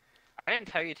book. I didn't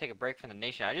tell you to take a break from the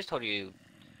nation. I just told you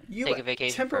You take a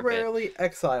vacation for a bit. temporarily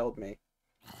exiled me.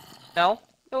 No,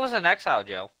 it wasn't an exile,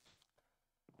 Joe.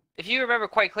 If you remember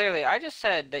quite clearly, I just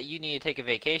said that you need to take a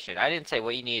vacation. I didn't say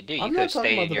what you need to do. You I'm could not have talking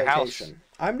stayed about in the your house. vacation.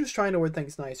 I'm just trying to word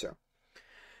things nicer.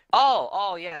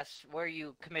 Oh, yes, where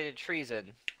you committed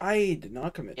treason. I did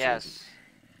not commit treason. Yes.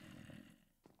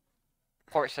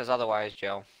 Court says otherwise,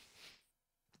 Joe.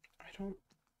 I don't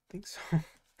think so,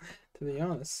 to be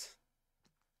honest.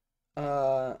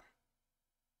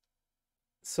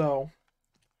 So,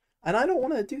 and I don't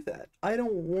want to do that. I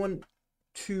don't want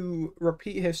to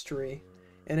repeat history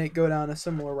and it go down a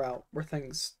similar route where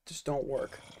things just don't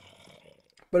work.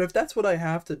 But if that's what I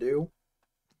have to do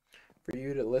for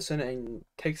you to listen and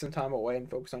take some time away and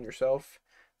focus on yourself,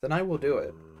 then I will do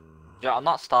it. Joe, I'm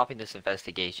not stopping this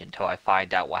investigation until I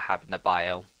find out what happened to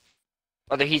Bio.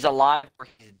 Whether he's alive or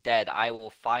he's dead, I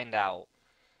will find out.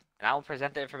 And I will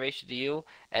present the information to you,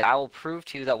 and I will prove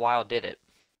to you that Wild did it.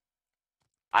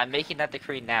 I'm making that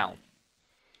decree now.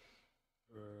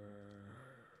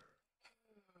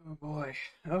 Oh boy.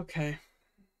 Okay.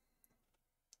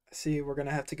 See, we're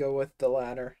gonna have to go with the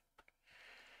latter.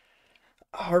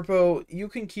 Harpo, you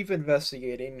can keep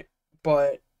investigating,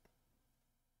 but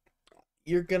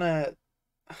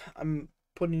I'm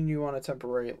putting you on a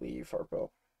temporary leave, Harpo.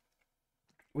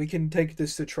 We can take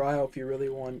this to trial if you really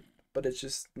want, but it's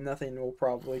just nothing will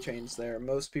probably change there.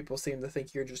 Most people seem to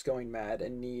think you're just going mad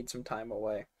and need some time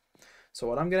away. So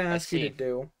what I'm gonna ask you to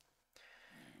do,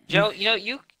 Joe,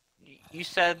 you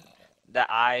said that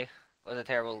I was a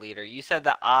terrible leader. You said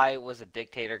that I was a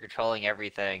dictator controlling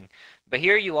everything. But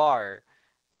here you are,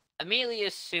 immediately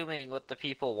assuming what the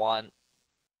people want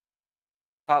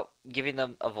about giving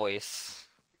them a voice.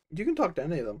 You can talk to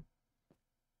any of them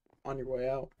on your way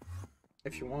out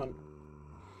if you want.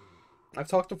 I've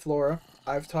talked to Flora.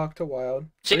 I've talked to Wild.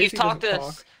 So Crazy doesn't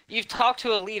talk. you've talked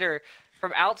to a leader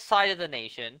from outside of the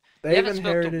nation. You They've haven't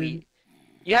spoke to inherited.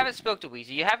 You haven't spoke to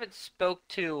Wheezy. You haven't spoke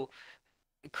to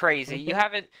Crazy. You Harpo.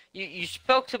 haven't. You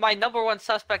spoke to my #1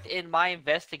 suspect in my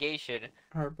investigation,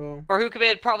 Harpo. or who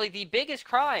committed probably the biggest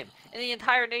crime in the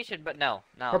entire nation. But no,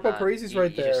 Harpo Crazy's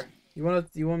right you there. just- You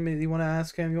want to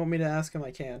ask him? You want me to ask him?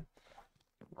 I can.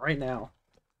 Right now.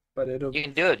 But it'll. You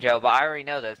can do it, Joe. But I already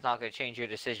know that it's not going to change your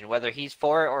decision, whether he's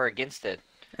for it or against it.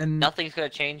 And Nothing's going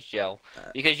to change, Joe,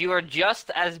 because you are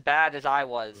just as bad as I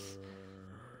was.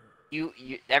 You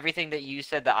everything that you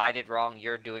said that I did wrong,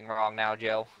 you're doing wrong now,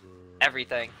 Joe.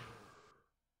 Everything.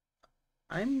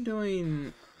 I'm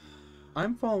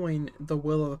following the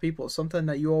will of the people, something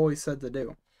that you always said to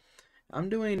do. I'm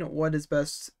doing what is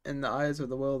best in the eyes of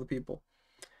the will of the people.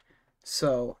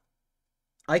 So,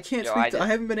 I can't Yo, speak I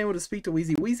haven't been able to speak to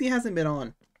Wheezy. Wheezy hasn't been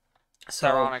on. It's So,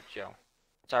 ironic, Joe.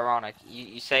 It's ironic.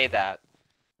 You say that.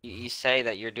 You say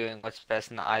that you're doing what's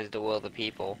best in the eyes of the will of the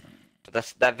people.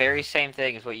 But that very same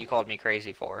thing is what you called me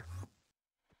crazy for.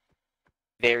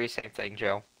 Very same thing,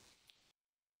 Joe.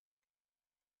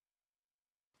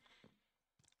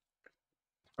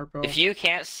 Harpo, If you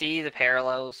can't see the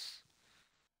parallels,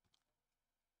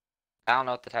 I don't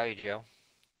know what to tell you, Joe.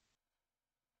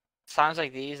 Times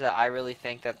like these that I really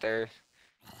think that there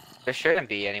shouldn't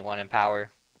be anyone in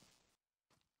power.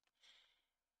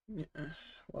 yeah,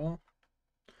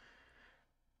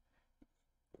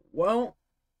 well,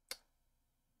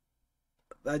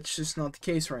 that's just not the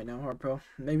case right now, Harpo.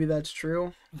 Maybe that's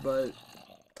true, but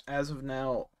as of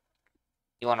now,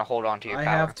 You want to hold on to your I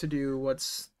power. have to do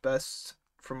what's best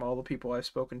from all the people I've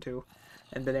spoken to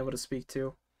and been able to speak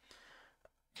to.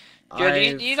 Joe,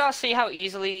 do you not see how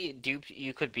easily duped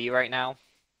you could be right now?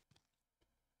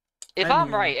 If I I'm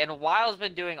mean- right, and Wild's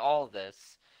been doing all of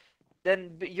this,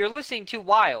 then you're listening to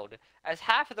Wild as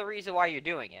half of the reason why you're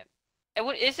doing it. And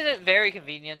isn't it very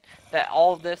convenient that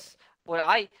all of this, when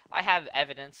I have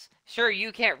evidence, sure,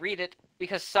 you can't read it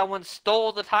because someone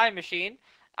stole the time machine.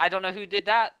 I don't know who did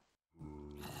that.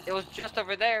 It was just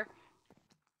over there.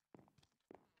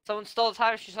 Someone stole the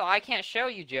time machine, so I can't show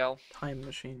you, Joe. Time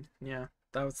machine. Yeah,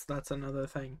 that's another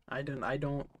thing. I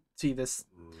don't see this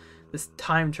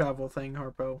time travel thing,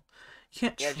 Harpo. You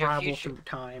can't Yeah, Joe, travel through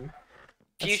time.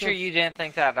 That's Future, not- you didn't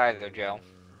think that either, Joe.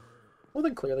 Well,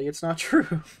 then clearly it's not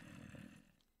true.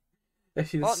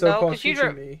 If you Well, no, so-called 'cause you future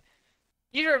don't- me.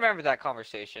 You remember that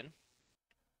conversation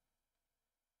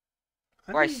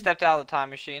I where I mean, stepped out of the time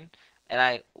machine and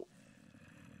I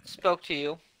spoke to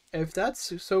you. if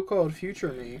that's so-called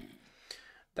future me,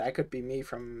 that could be me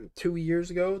from 2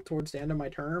 years ago, towards the end of my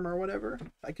term or whatever.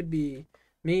 That could be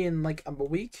me in like a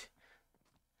week.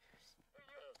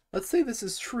 Let's say this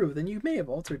is true, then you may have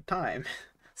altered time.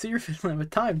 So you're fiddling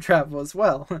with time travel as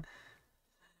well.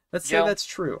 Let's say Joe. that's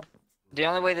true. The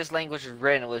only way this language was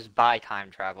written was by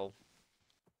time travel.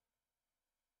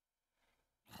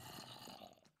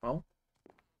 Well,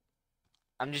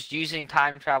 I'm just using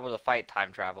time travel to fight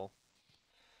time travel.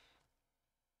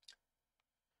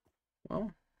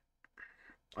 well,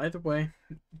 either way,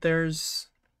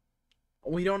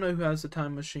 we don't know who has the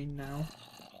time machine now.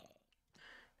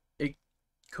 It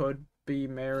could be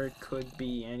Merrick, could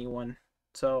be anyone.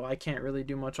 So I can't really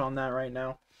do much on that right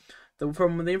now.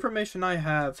 From the information I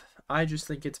have, I just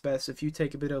think it's best if you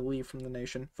take a bit of leave from the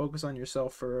nation. Focus on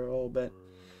yourself for a little bit.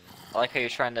 I like how you're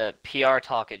trying to PR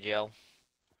talk it, Joe.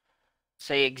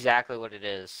 Say exactly what it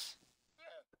is.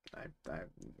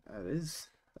 That's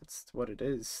what it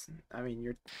is. I mean,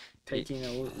 you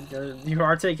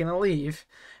are taking a leave.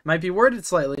 Might be worded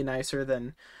slightly nicer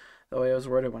than the way it was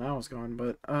worded when I was gone,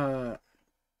 but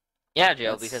Yeah,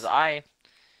 Joe, That's- because I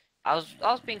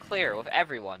was being clear with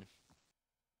everyone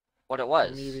what it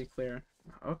want was. me to be clear.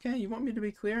 Okay, you want me to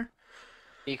be clear?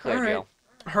 Be clear, All right. Joe.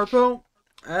 Harpo,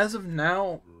 as of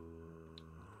now,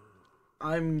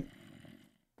 I'm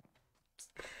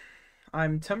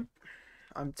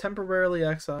temporarily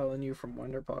exiling you from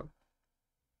Wonderpug.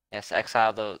 Yes,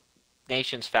 exile the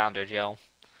nation's founder, Joe.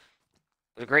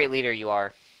 What a great leader you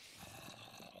are.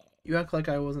 You act like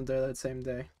I wasn't there that same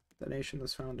day the nation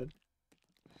was founded.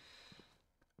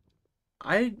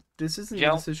 This isn't the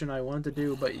Joe? decision I wanted to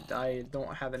do, but I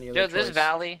don't have any Joe, other choice.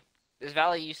 this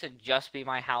valley used to just be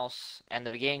my house and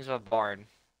the beginnings of a barn.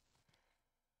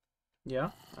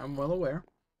 Yeah, I'm well aware.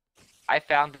 I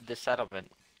founded this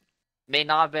settlement. May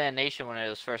not have been a nation when it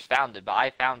was first founded, but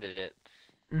I founded it.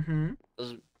 Mm-hmm. It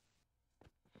was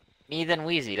me then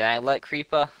Wheezy. Then I let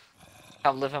Creepa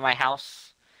come live in my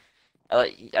house.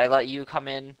 I let you come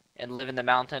in and live in the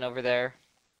mountain over there.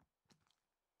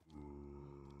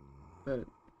 But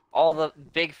All the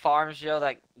big farms, Joe,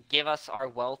 that give us our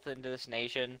wealth into this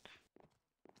nation,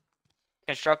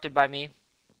 constructed by me.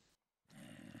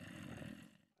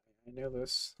 I know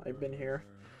this. I've been here.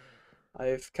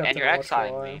 I've kept And an you're watchful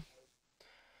exiling eye. me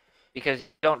because you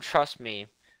don't trust me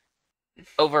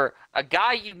over a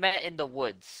guy you met in the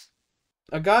woods.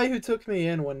 A guy who took me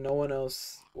in when no one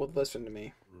else would listen to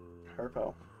me.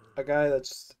 Harpo. A guy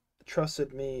that's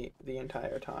trusted me the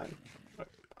entire time.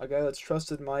 A guy that's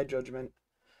trusted my judgment.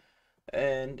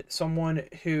 And someone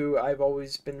who I've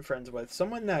always been friends with.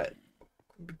 Someone that,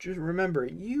 just remember,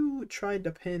 you tried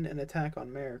to pin an attack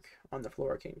on Merrick on the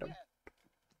Flora Kingdom.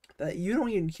 That you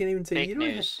can't even say, Fake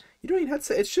news. you don't even have to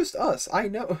say, it's just us. I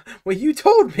know. Well, you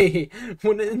told me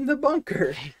when in the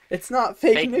bunker. It's not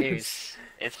fake news.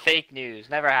 It's fake news.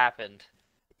 Never happened.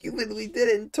 You literally did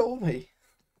it and told me.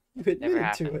 You Never admitted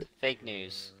to happened. it. Fake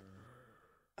news.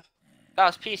 Got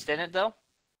us peace, didn't it, though?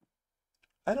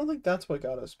 I don't think that's what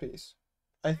got us peace.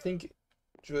 I think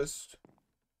just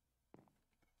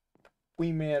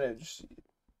we managed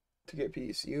to get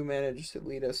peace. You managed to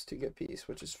lead us to get peace,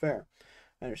 which is fair.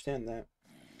 I understand that.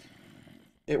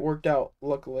 It worked out,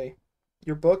 luckily.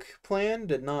 Your book plan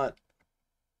did not.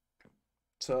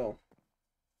 So,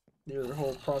 your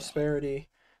whole prosperity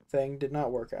thing did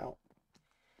not work out.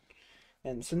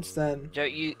 And since then... Joe,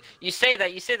 you say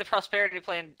that. You say the prosperity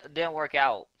plan didn't work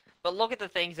out. But look at the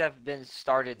things that have been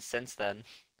started since then.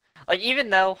 Like, even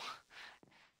though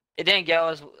it didn't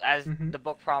go as the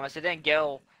book promised, it didn't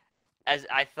go as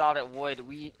I thought it would,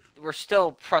 there's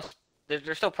still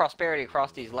prosperity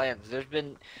across these lands. There's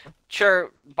been,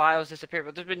 sure, bios disappeared,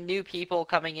 but there's been new people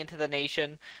coming into the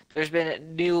nation. There's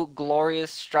been new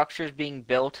glorious structures being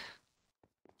built.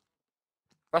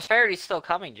 Prosperity's still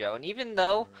coming, Joe, and even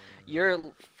though you're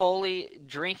fully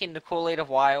drinking the Kool-Aid of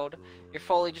Wild, you're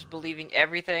fully just believing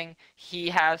everything he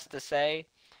has to say,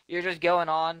 you're just going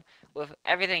on with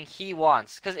everything he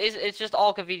wants. Because it's just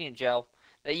all convenient, Joe.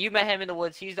 That you met him in the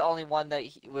woods, he's the only one that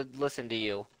would listen to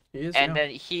you. He is, and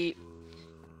then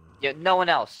no one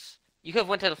else. You could have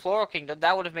went to the Floral Kingdom,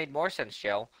 that would have made more sense,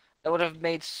 Joe. That would have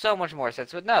made so much more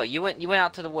sense. But no, you went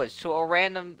out to the woods, to a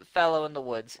random fellow in the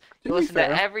woods. You listen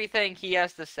to everything he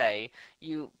has to say.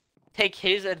 You take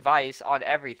his advice on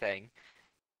everything.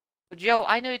 But Joe,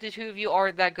 I know the two of you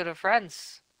aren't that good of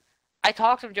friends. I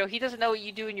talked to him, Joe. He doesn't know what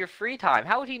you do in your free time.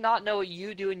 How would he not know what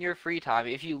you do in your free time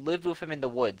if you lived with him in the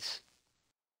woods?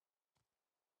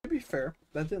 To be fair,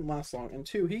 that didn't last long. And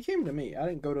two, he came to me. I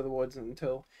didn't go to the woods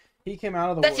until he came out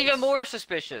of the woods. That's even more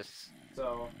suspicious.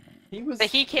 So, he was That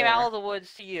he came there. out of the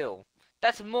woods to you.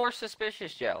 That's more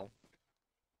suspicious, Joe.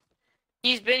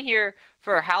 He's been here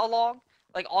for how long?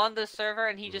 Like, on this server,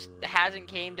 and he just hasn't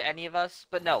came to any of us?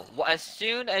 But no, as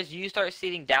soon as you start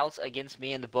seeing doubts against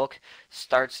me in the book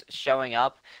starts showing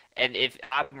up, and if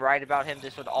I'm right about him,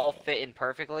 this would all fit in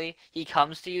perfectly, he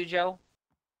comes to you, Joe.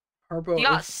 Harpo, You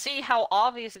gotta see how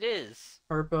obvious it is.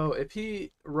 Harpo, if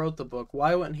he wrote the book,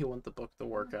 why wouldn't he want the book to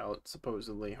work out,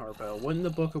 supposedly, Harpo? Wouldn't the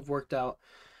book have worked out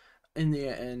in the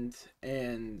end,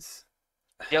 and...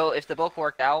 Joe, if the book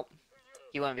worked out,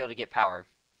 he wouldn't be able to get power.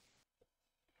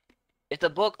 If the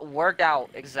book worked out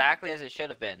exactly as it should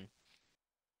have been,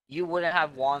 you wouldn't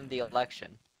have won the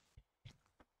election.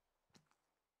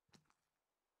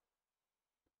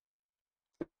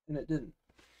 And it didn't.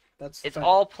 It's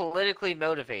all politically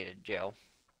motivated, Joe.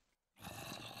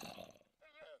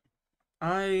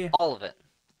 All of it.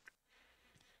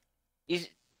 He's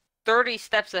 30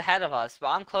 steps ahead of us, but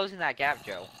I'm closing that gap,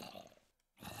 Joe.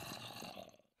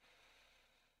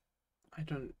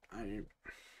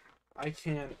 I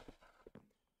can't...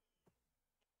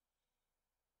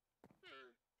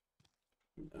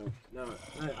 No,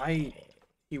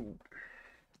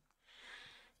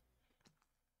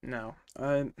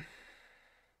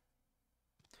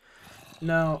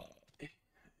 no,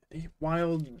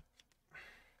 Wild,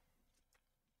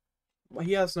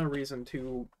 he has no reason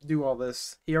to do all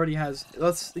this. He already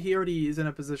is in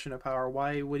a position of power.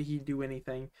 Why would he do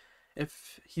anything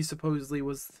if he supposedly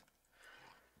was...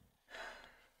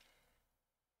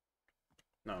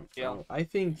 No, Yeah. I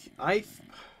think,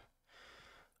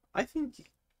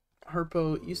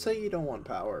 Harpo, you say you don't want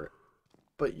power,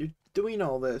 but you're doing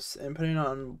all this and putting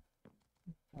on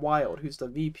Wild, who's the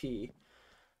VP.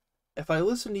 If I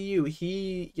listen to you,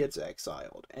 he gets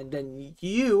exiled, and then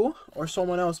you or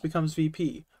someone else becomes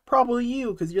VP. Probably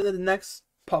you, because you're the next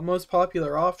most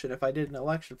popular option if I did an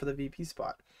election for the VP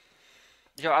spot.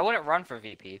 Joe, I wouldn't run for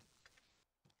VP.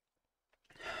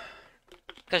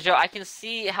 Because, Joe, I can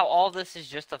see how all this is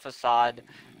just a facade,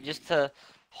 just the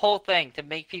whole thing to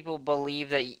make people believe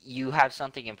that you have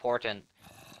something important.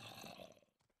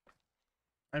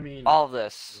 I mean... All of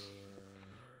this.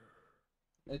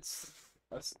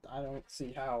 I don't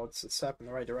see how it's a step in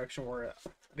the right direction. We're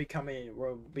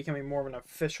becoming more of an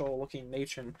official looking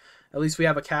nation. At least we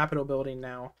have a capital building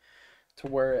now, to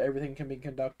where everything can be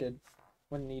conducted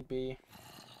when need be.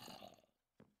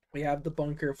 We have the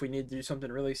bunker if we need to do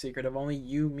something really secretive. Only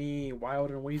you, me, Wild,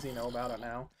 and Wheezy know about it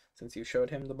now, since you showed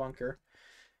him the bunker,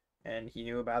 and he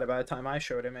knew about it by the time I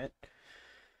showed him it.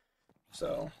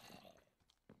 So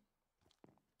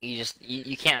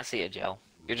You can't see it, Joe.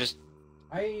 You're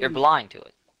I blind to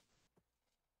it.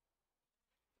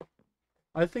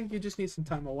 think you just need some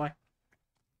time away.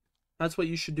 That's what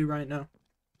you should do right now.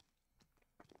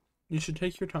 You should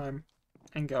take your time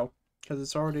and go, because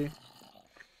it's already.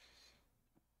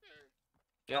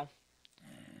 Joe,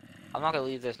 I'm not gonna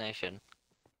leave this nation.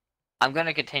 I'm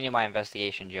gonna continue my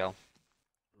investigation, Joe.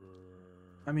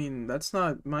 I mean, that's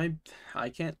not my. I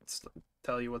can't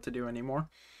tell you what to do anymore.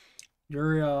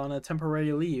 You're on a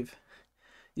temporary leave.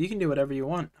 You can do whatever you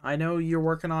want. I know you're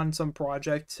working on some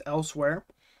project elsewhere.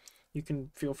 You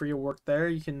can feel free to work there.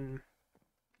 You can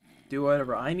do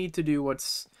whatever. I need to do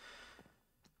what's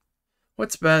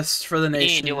best for the You need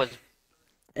nation. to do what's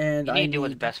and you I need to do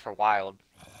what's best for Wild,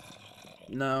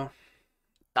 No,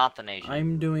 not the nation.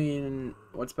 I'm doing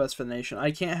what's best for the nation.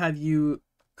 I can't have you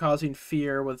causing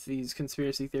fear with these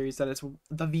conspiracy theories that it's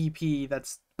the VP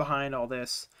that's behind all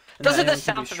this. and that Doesn't anyone this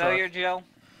can be sound familiar, struck. Joe?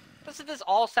 Doesn't this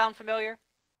all sound familiar?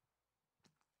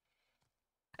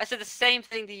 I said the same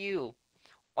thing to you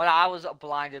when I was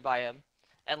blinded by him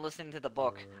and listening to the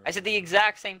book. I said the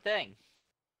exact same thing.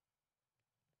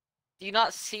 Do you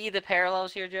not see the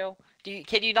parallels here, Joe?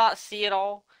 Can you not see it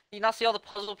all? Do you not see all the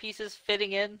puzzle pieces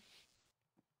fitting in?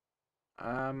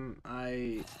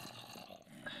 I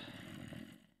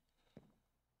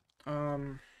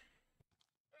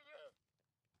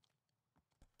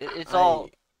It's I all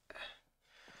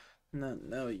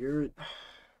no, you're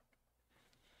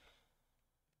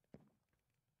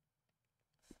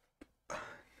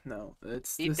no,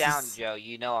 it's deep this down, is Joe.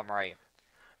 You know I'm right.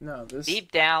 no this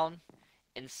Deep down,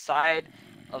 inside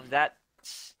of that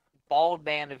bald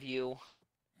man of you,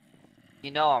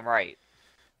 you know I'm right.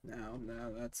 no,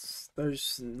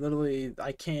 there's literally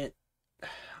I can't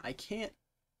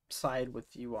side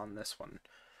with you on this one,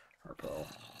 Harpo.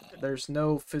 There's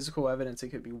no physical evidence it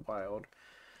could be Wild.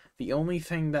 The only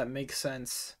thing that makes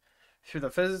sense through the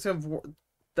physics of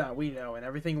that we know and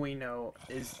everything we know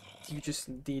is you just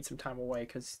need some time away,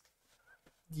 because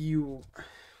you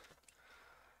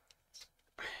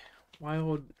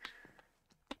Wild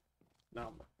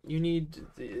no you need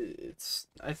it's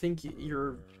I think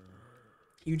you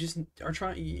just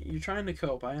are you're trying to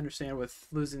cope. I understand with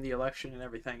losing the election and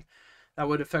everything that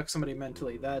would affect somebody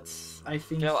mentally. That's I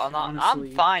think Joe, I'm not. honestly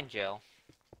I'm fine, Joe.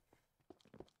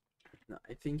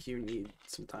 I think you need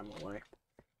some time away,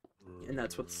 and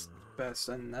that's what's best,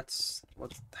 and that's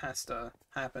what has to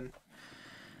happen.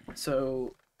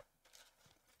 So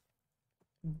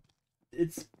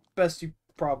it's best you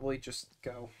probably just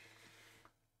go.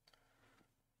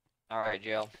 All right,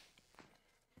 Joe.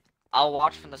 I'll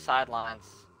watch from the sidelines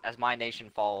as my nation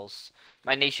falls.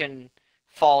 My nation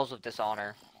falls with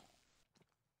dishonor.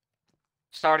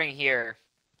 Starting here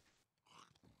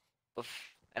with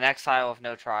an exile of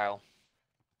no trial.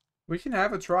 We can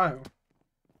have a trial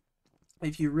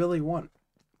if you really want,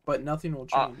 but nothing will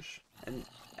change. And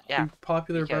Yeah, the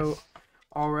popular because vote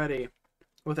already,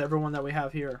 with everyone that we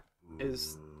have here,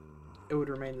 is it would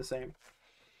remain the same.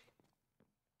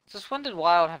 since when did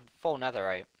Wild have full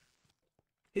netherite?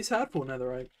 He's had full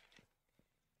netherite.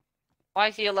 Why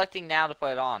is he electing now to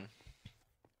put it on?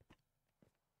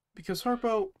 Because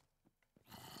Harpo,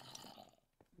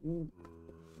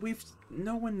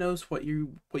 no one knows what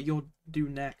you'll do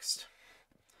next.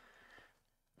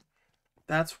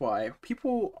 That's why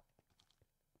people.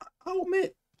 I'll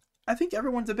admit, I think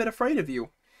everyone's a bit afraid of you.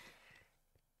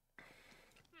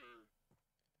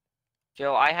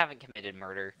 Joe, I haven't committed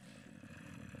murder.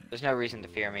 There's no reason to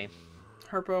fear me.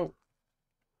 Harpo,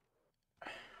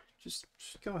 just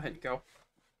go ahead and go.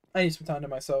 I need some time to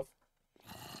myself.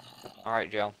 All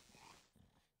right, Joe.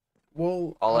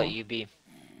 Well, I'll let you be.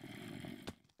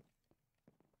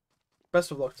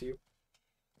 Best of luck to you,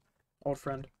 old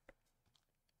friend.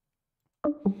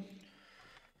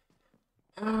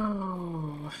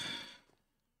 Oh.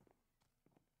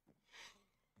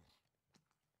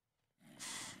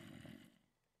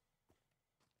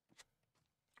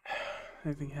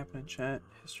 Anything happened in chat?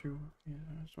 History? Yeah,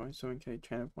 27K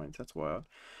channel points. That's wild.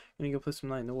 Gonna go play some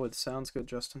Night in the Woods. Sounds good,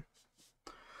 Justin.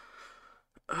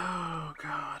 Oh,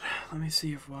 God. Let me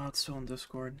see if Wild's still in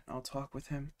Discord. I'll talk with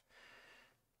him.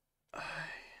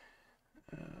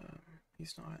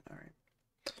 He's not. Alright.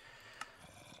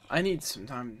 I need some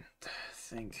time to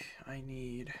think. I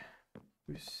need...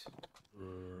 Who's...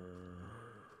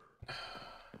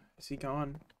 Is he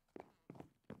gone?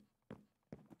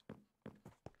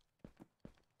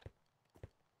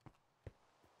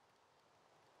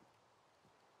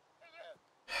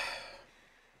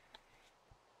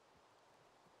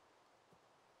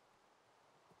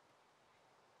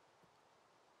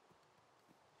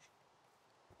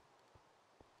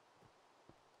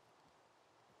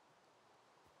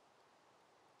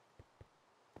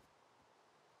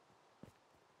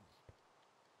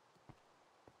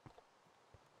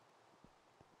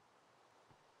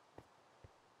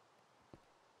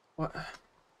 What?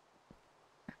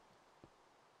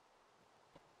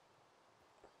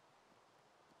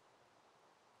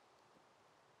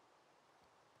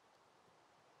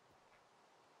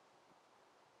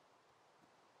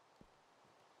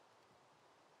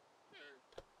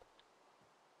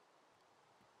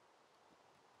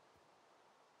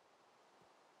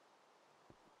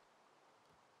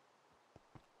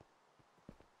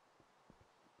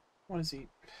 What is he?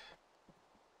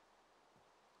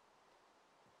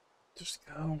 Just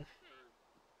go.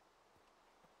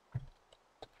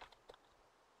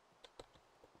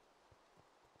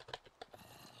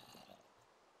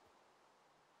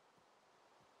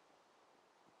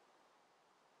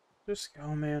 Just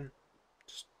go, man.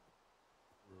 Just...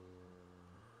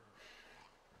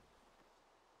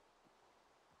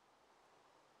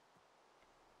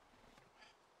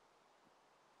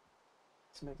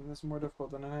 It's making this more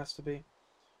difficult than it has to be.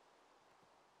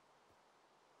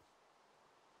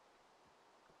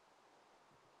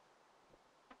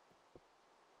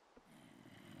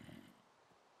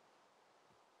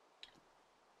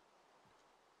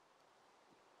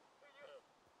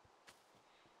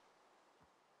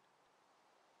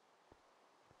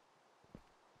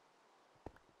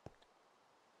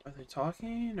 Are they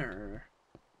talking, or...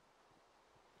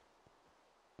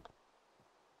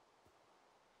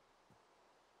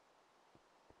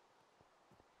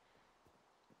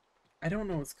 I don't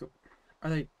know what's go... Are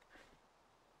they...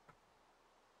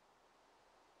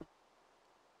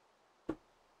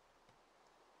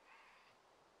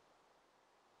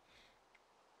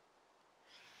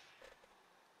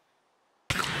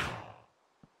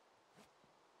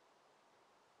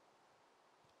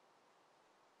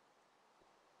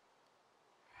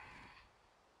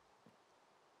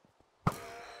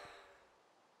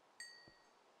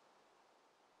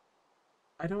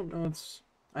 I don't know what's...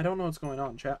 I don't know what's going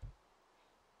on, chat.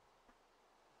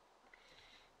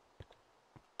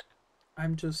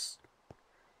 I'm just...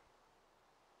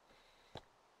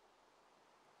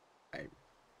 I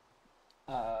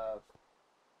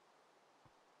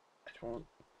don't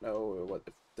know what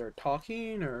if they're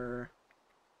talking, or...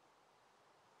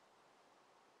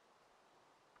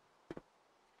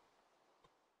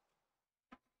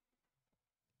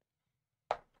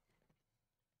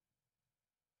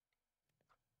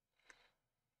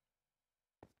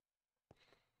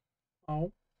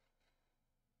 Oh.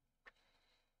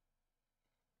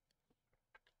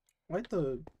 Why'd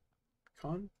the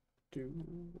conduit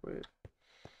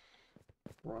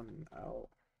run out?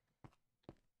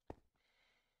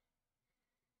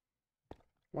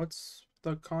 What's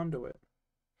the conduit?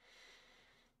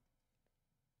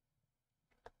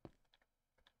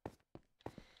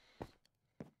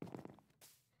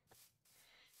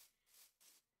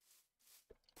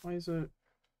 Why is it...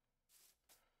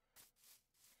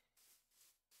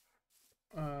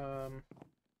 Um...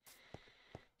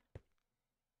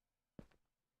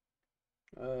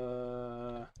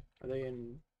 Are they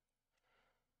in...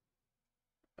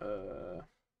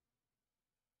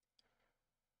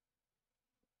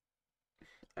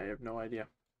 I have no idea.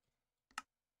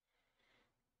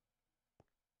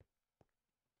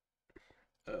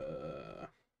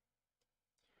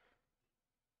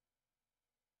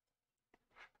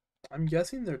 I'm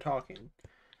guessing they're talking.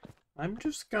 I'm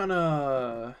just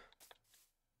gonna...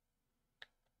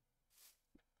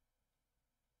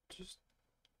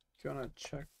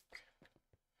 check.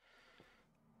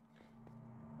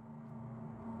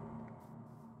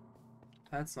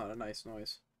 That's not a nice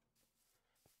noise.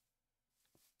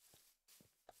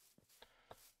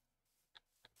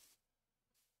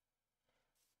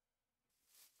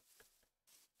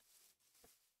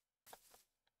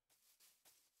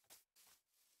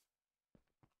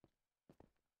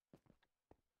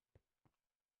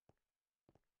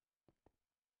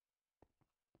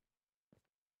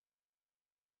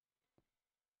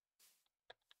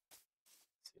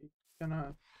 See,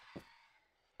 gonna...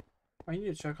 I need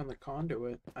to check on the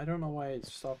conduit. I don't know why it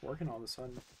stopped working all of a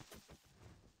sudden.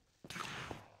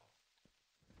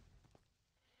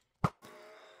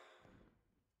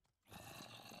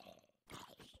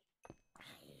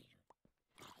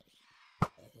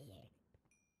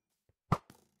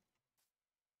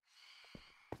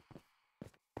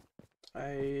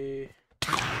 Where'd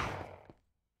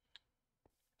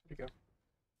it go?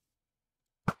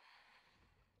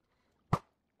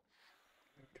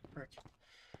 Frick.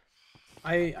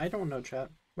 I don't know, chat.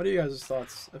 What are you guys'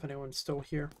 thoughts, if anyone's still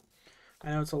here?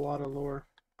 I know it's a lot of lore.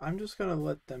 I'm just gonna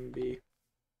let them be.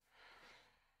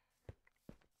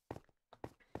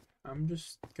 I'm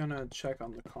just gonna check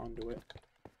on the conduit.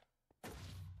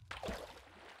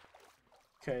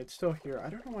 Okay, it's still here. I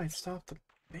don't know why it stopped the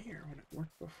bear when it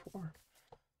worked before.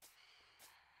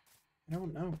 I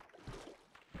don't know.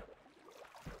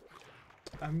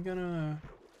 I'm gonna...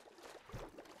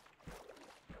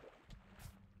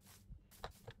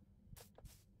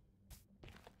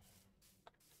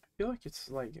 I feel like it's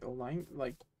like a line,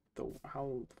 like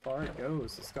how far it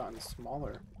goes. It's gotten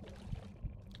smaller.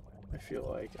 I feel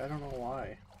like I don't know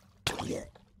why.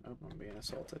 Oh, I'm being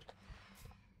assaulted.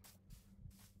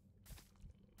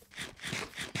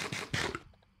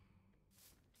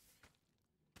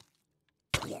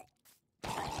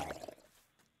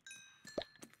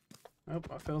 Oh,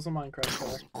 I fails a Minecraft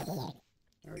killer.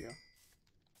 There we go.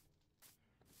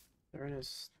 There it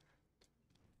is.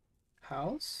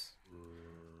 House?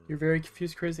 You're very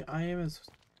confused, crazy. I am as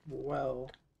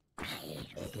well.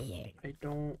 I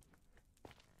don't...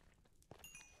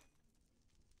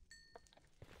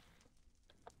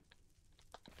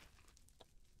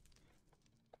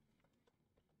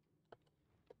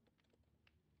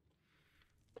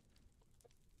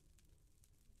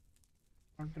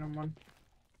 Working on one.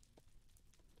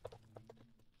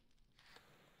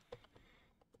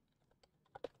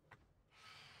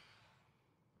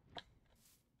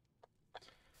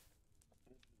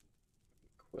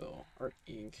 Quill or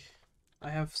ink.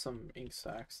 I have some ink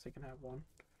sacks. They can have one.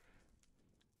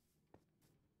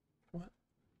 What?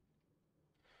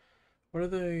 What are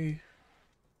they?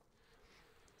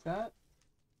 That?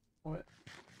 What?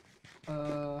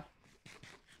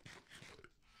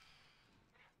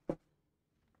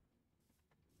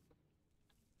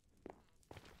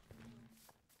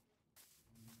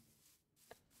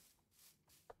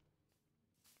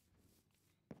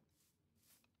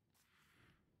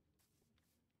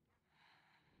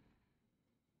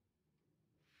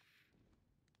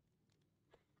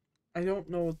 I don't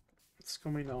know what's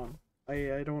going on.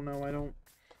 I don't know. I don't...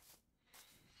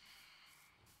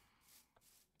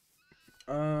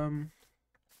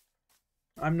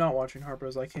 I'm not watching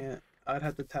Harper's. I can't. I'd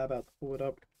have to tab out to pull it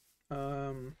up.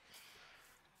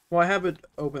 Well, I have it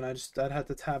open. I'd have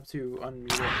to tab to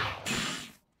unmute it.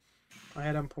 I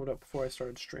had him pulled up before I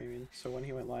started streaming, so when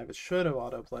he went live, it should have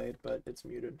auto-played, but it's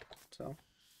muted, so...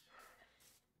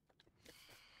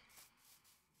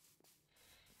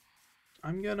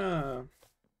 I'm gonna...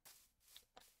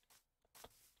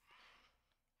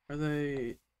 Are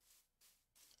they...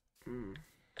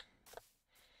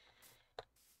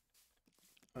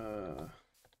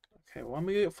 Okay, well, I'm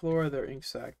gonna get Flora their ink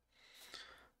sac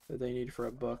that they need for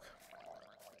a book.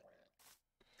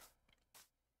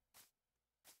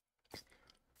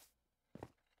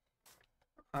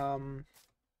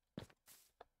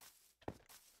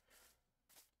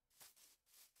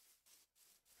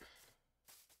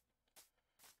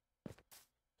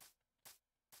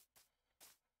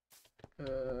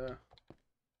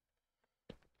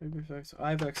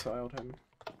 I've exiled him.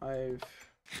 That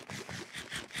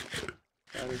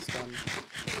is done.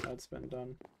 That's been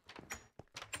done.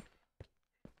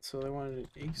 So they wanted an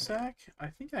ink sac? I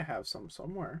think I have some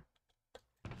somewhere.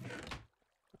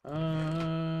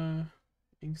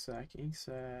 Ink sac, ink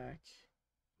sac.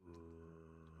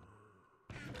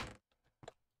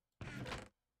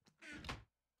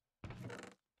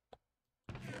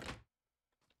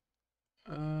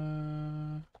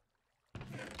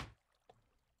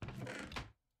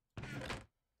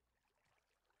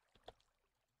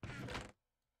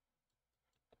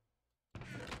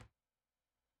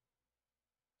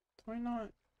 Why not?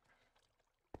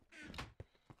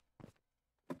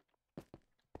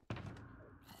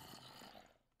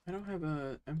 I don't have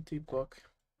an empty book.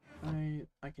 I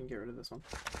can get rid of this one.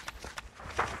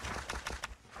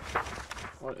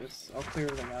 What is? I'll clear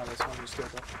everything out of this one. Just go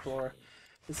to the floor.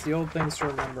 It's the old things to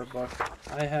remember book.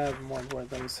 I have more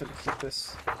important things to keep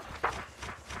this.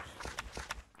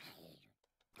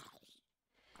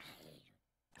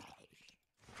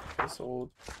 This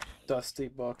old dusty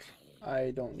book.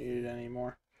 I don't need it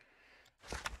anymore.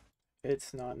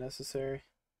 It's not necessary.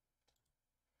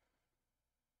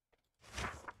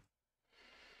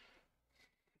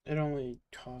 It only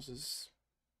causes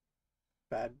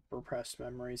bad repressed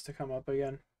memories to come up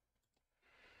again.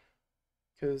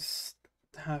 Because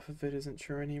half of it isn't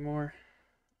true anymore.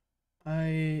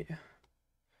 I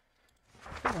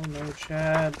don't know,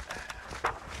 Chad.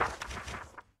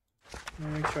 Let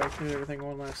me make sure I cleared everything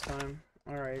one last time.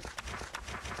 Alright.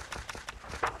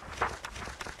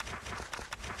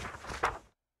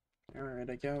 Alright,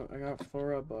 I got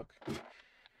Flora book.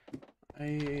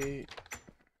 Alright.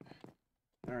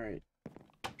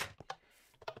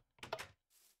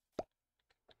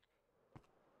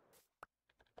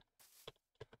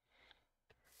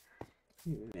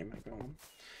 Name my golem.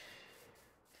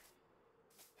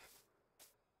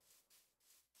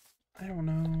 I don't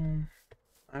know.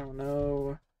 I don't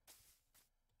know.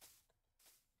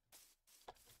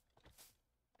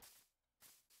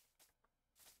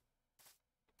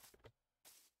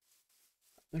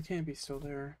 They can't be still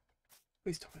there.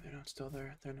 Please tell me they're not still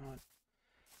there. They're not.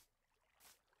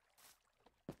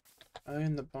 Are they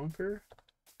in the bunker?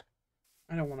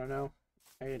 I don't want to know.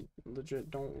 I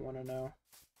legit don't want to know.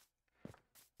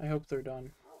 I hope they're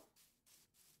done.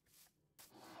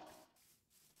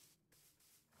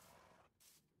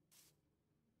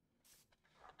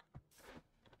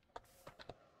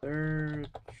 There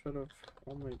should have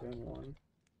only been one.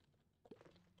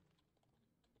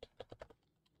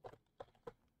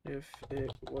 If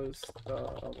it was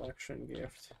the election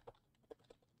gift.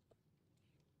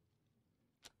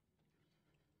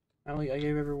 I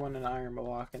gave everyone an iron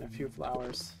block and a few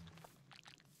flowers.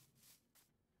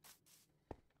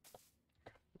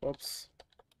 Whoops.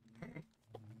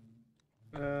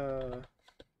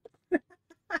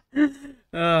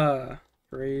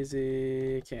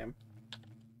 Crazy Cam.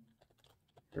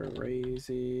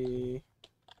 Crazy.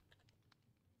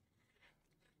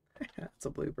 That's a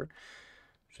blooper.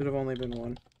 Should have only been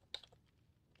one.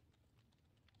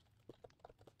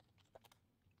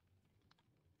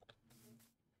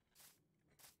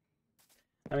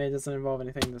 I mean, it doesn't involve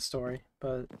anything in the story,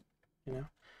 but, you know.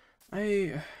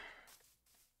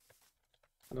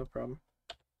 No problem.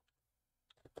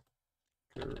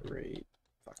 Great.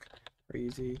 Fuck.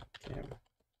 Crazy Cam.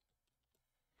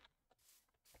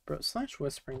 Bro, slash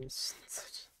whispering is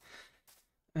such...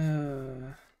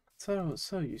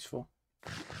 so useful.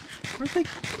 Where they... Do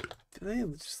they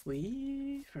just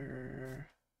leave, or...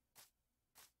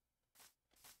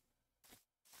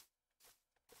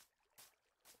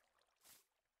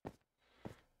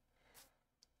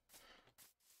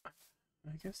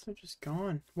 I guess they're just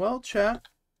gone. Well, chat,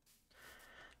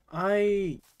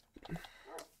 I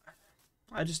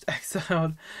just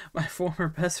exiled my former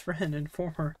best friend and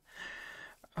former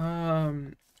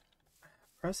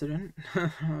president.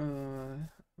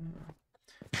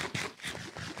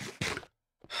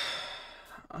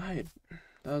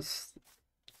 That's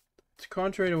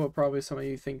contrary to what probably some of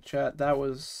you think, chat. That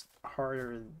was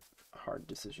hard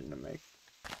decision to make.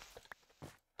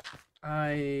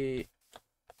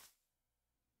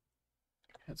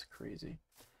 That's crazy.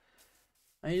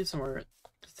 I need somewhere at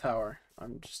the tower.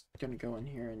 I'm just gonna go in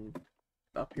here and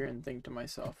up here and think to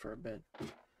myself for a bit.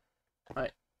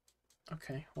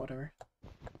 Okay, whatever.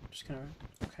 Just gonna,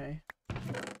 okay.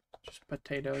 Just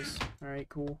potatoes. Alright,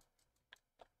 cool.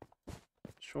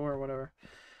 Sure, whatever.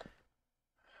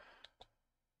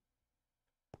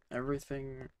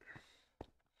 Everything,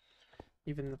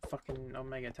 even the fucking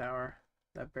Omega Tower,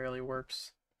 that barely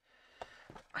works.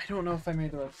 I don't know if I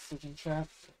made the right decision, chat.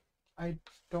 I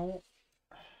don't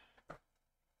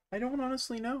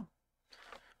honestly know.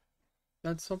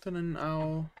 That's something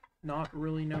I'll not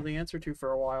really know the answer to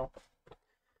for a while.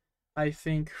 I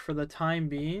think for the time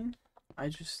being, I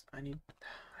just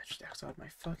exiled my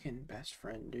fucking best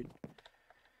friend, dude.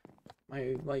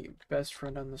 My, like, best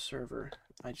friend on the server.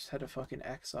 I just had to fucking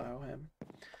exile him.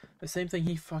 The same thing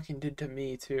he fucking did to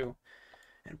me, too.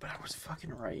 But I was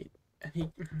fucking right. And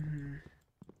he...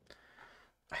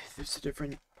 There's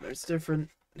different...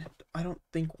 I don't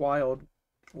think Wild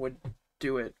would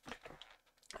do it.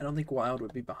 I don't think Wild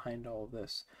would be behind all of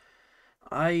this.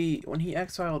 When he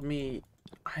exiled me,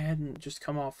 I hadn't just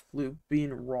come off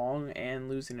being wrong and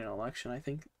losing an election. I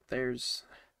think there's...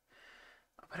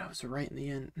 But I was right in the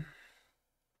end.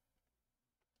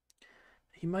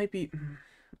 He might be...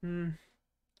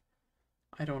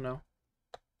 I don't know.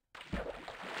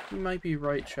 He might be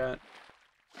right, chat.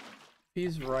 If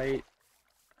he's right...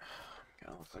 I'm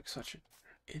gonna look like such an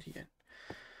idiot.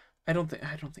 I don't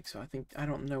think so. I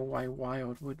don't know why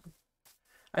Wild would...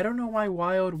 I don't know why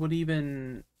Wild would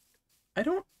even... I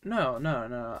don't... No.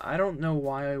 I don't know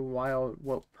why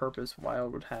what purpose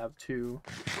Wild would have to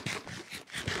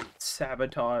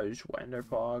sabotage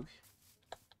Enderfalls.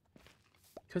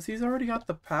 Because he's already got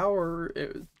the power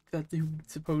that they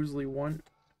supposedly want.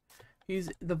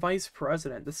 He's the vice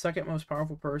president, the second most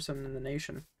powerful person in the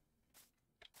nation.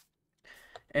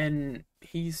 And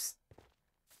he's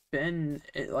been,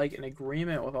 like, in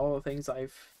agreement with all the things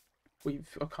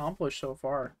we've accomplished so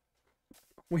far.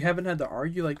 We haven't had to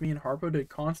argue like me and Harpo did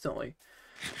constantly.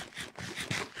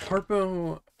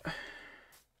 Harpo...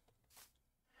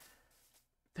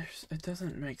 It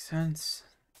doesn't make sense.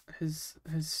 His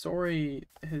story,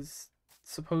 his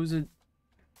supposed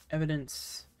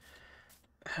evidence...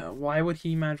 Why would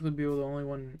he magically be the only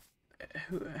one...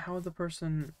 How would the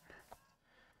person...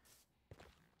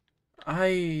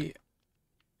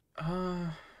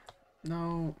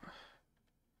 No.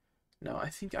 No, I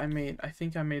think I made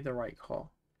the right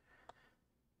call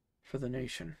for the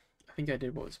nation. I think I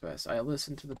did what was best. I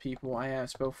listened to the people. I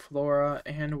asked both Flora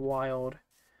and Wild.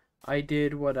 I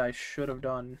did what I should have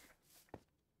done.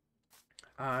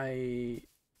 I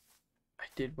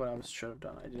did what I should have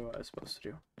done. I did what I was supposed to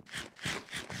do.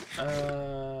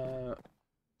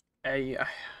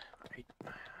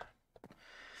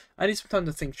 I need some time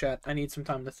to think, chat. I need some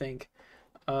time to think.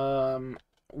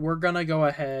 We're gonna go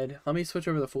ahead. Let me switch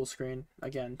over to full screen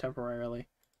again temporarily.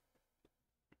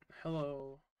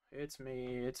 Hello, it's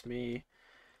me. It's me.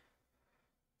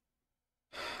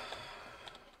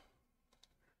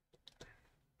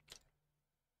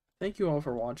 Thank you all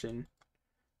for watching.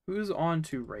 Who's on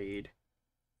to raid?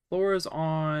 Flora's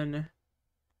on.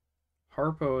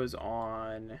 Harpo's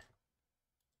on.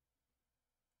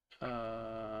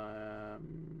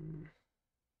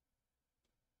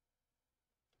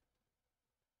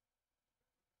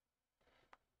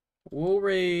 We'll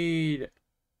raid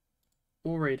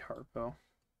Harpo.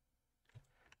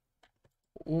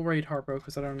 We'll raid Harpo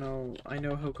because I don't know. I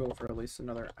know he'll go for at least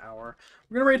another hour.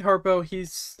 We're gonna raid Harpo.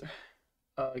 He's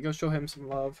go show him some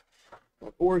love.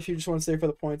 Or if you just want to stay for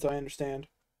the points, I understand.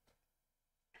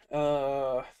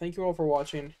 Thank you all for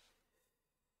watching.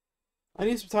 I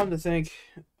need some time to think.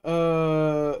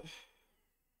 I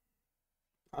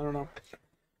don't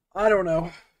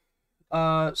know.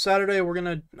 Saturday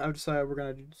I've decided we're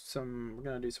gonna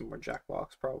do some more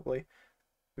Jackbox probably.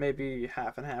 Maybe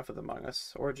half and half with Among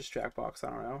Us or just Jackbox, I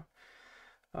don't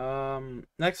know.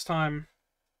 Next time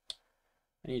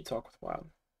I need to talk with Wild.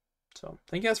 So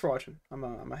thank you guys for watching. I'm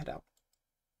gonna head out.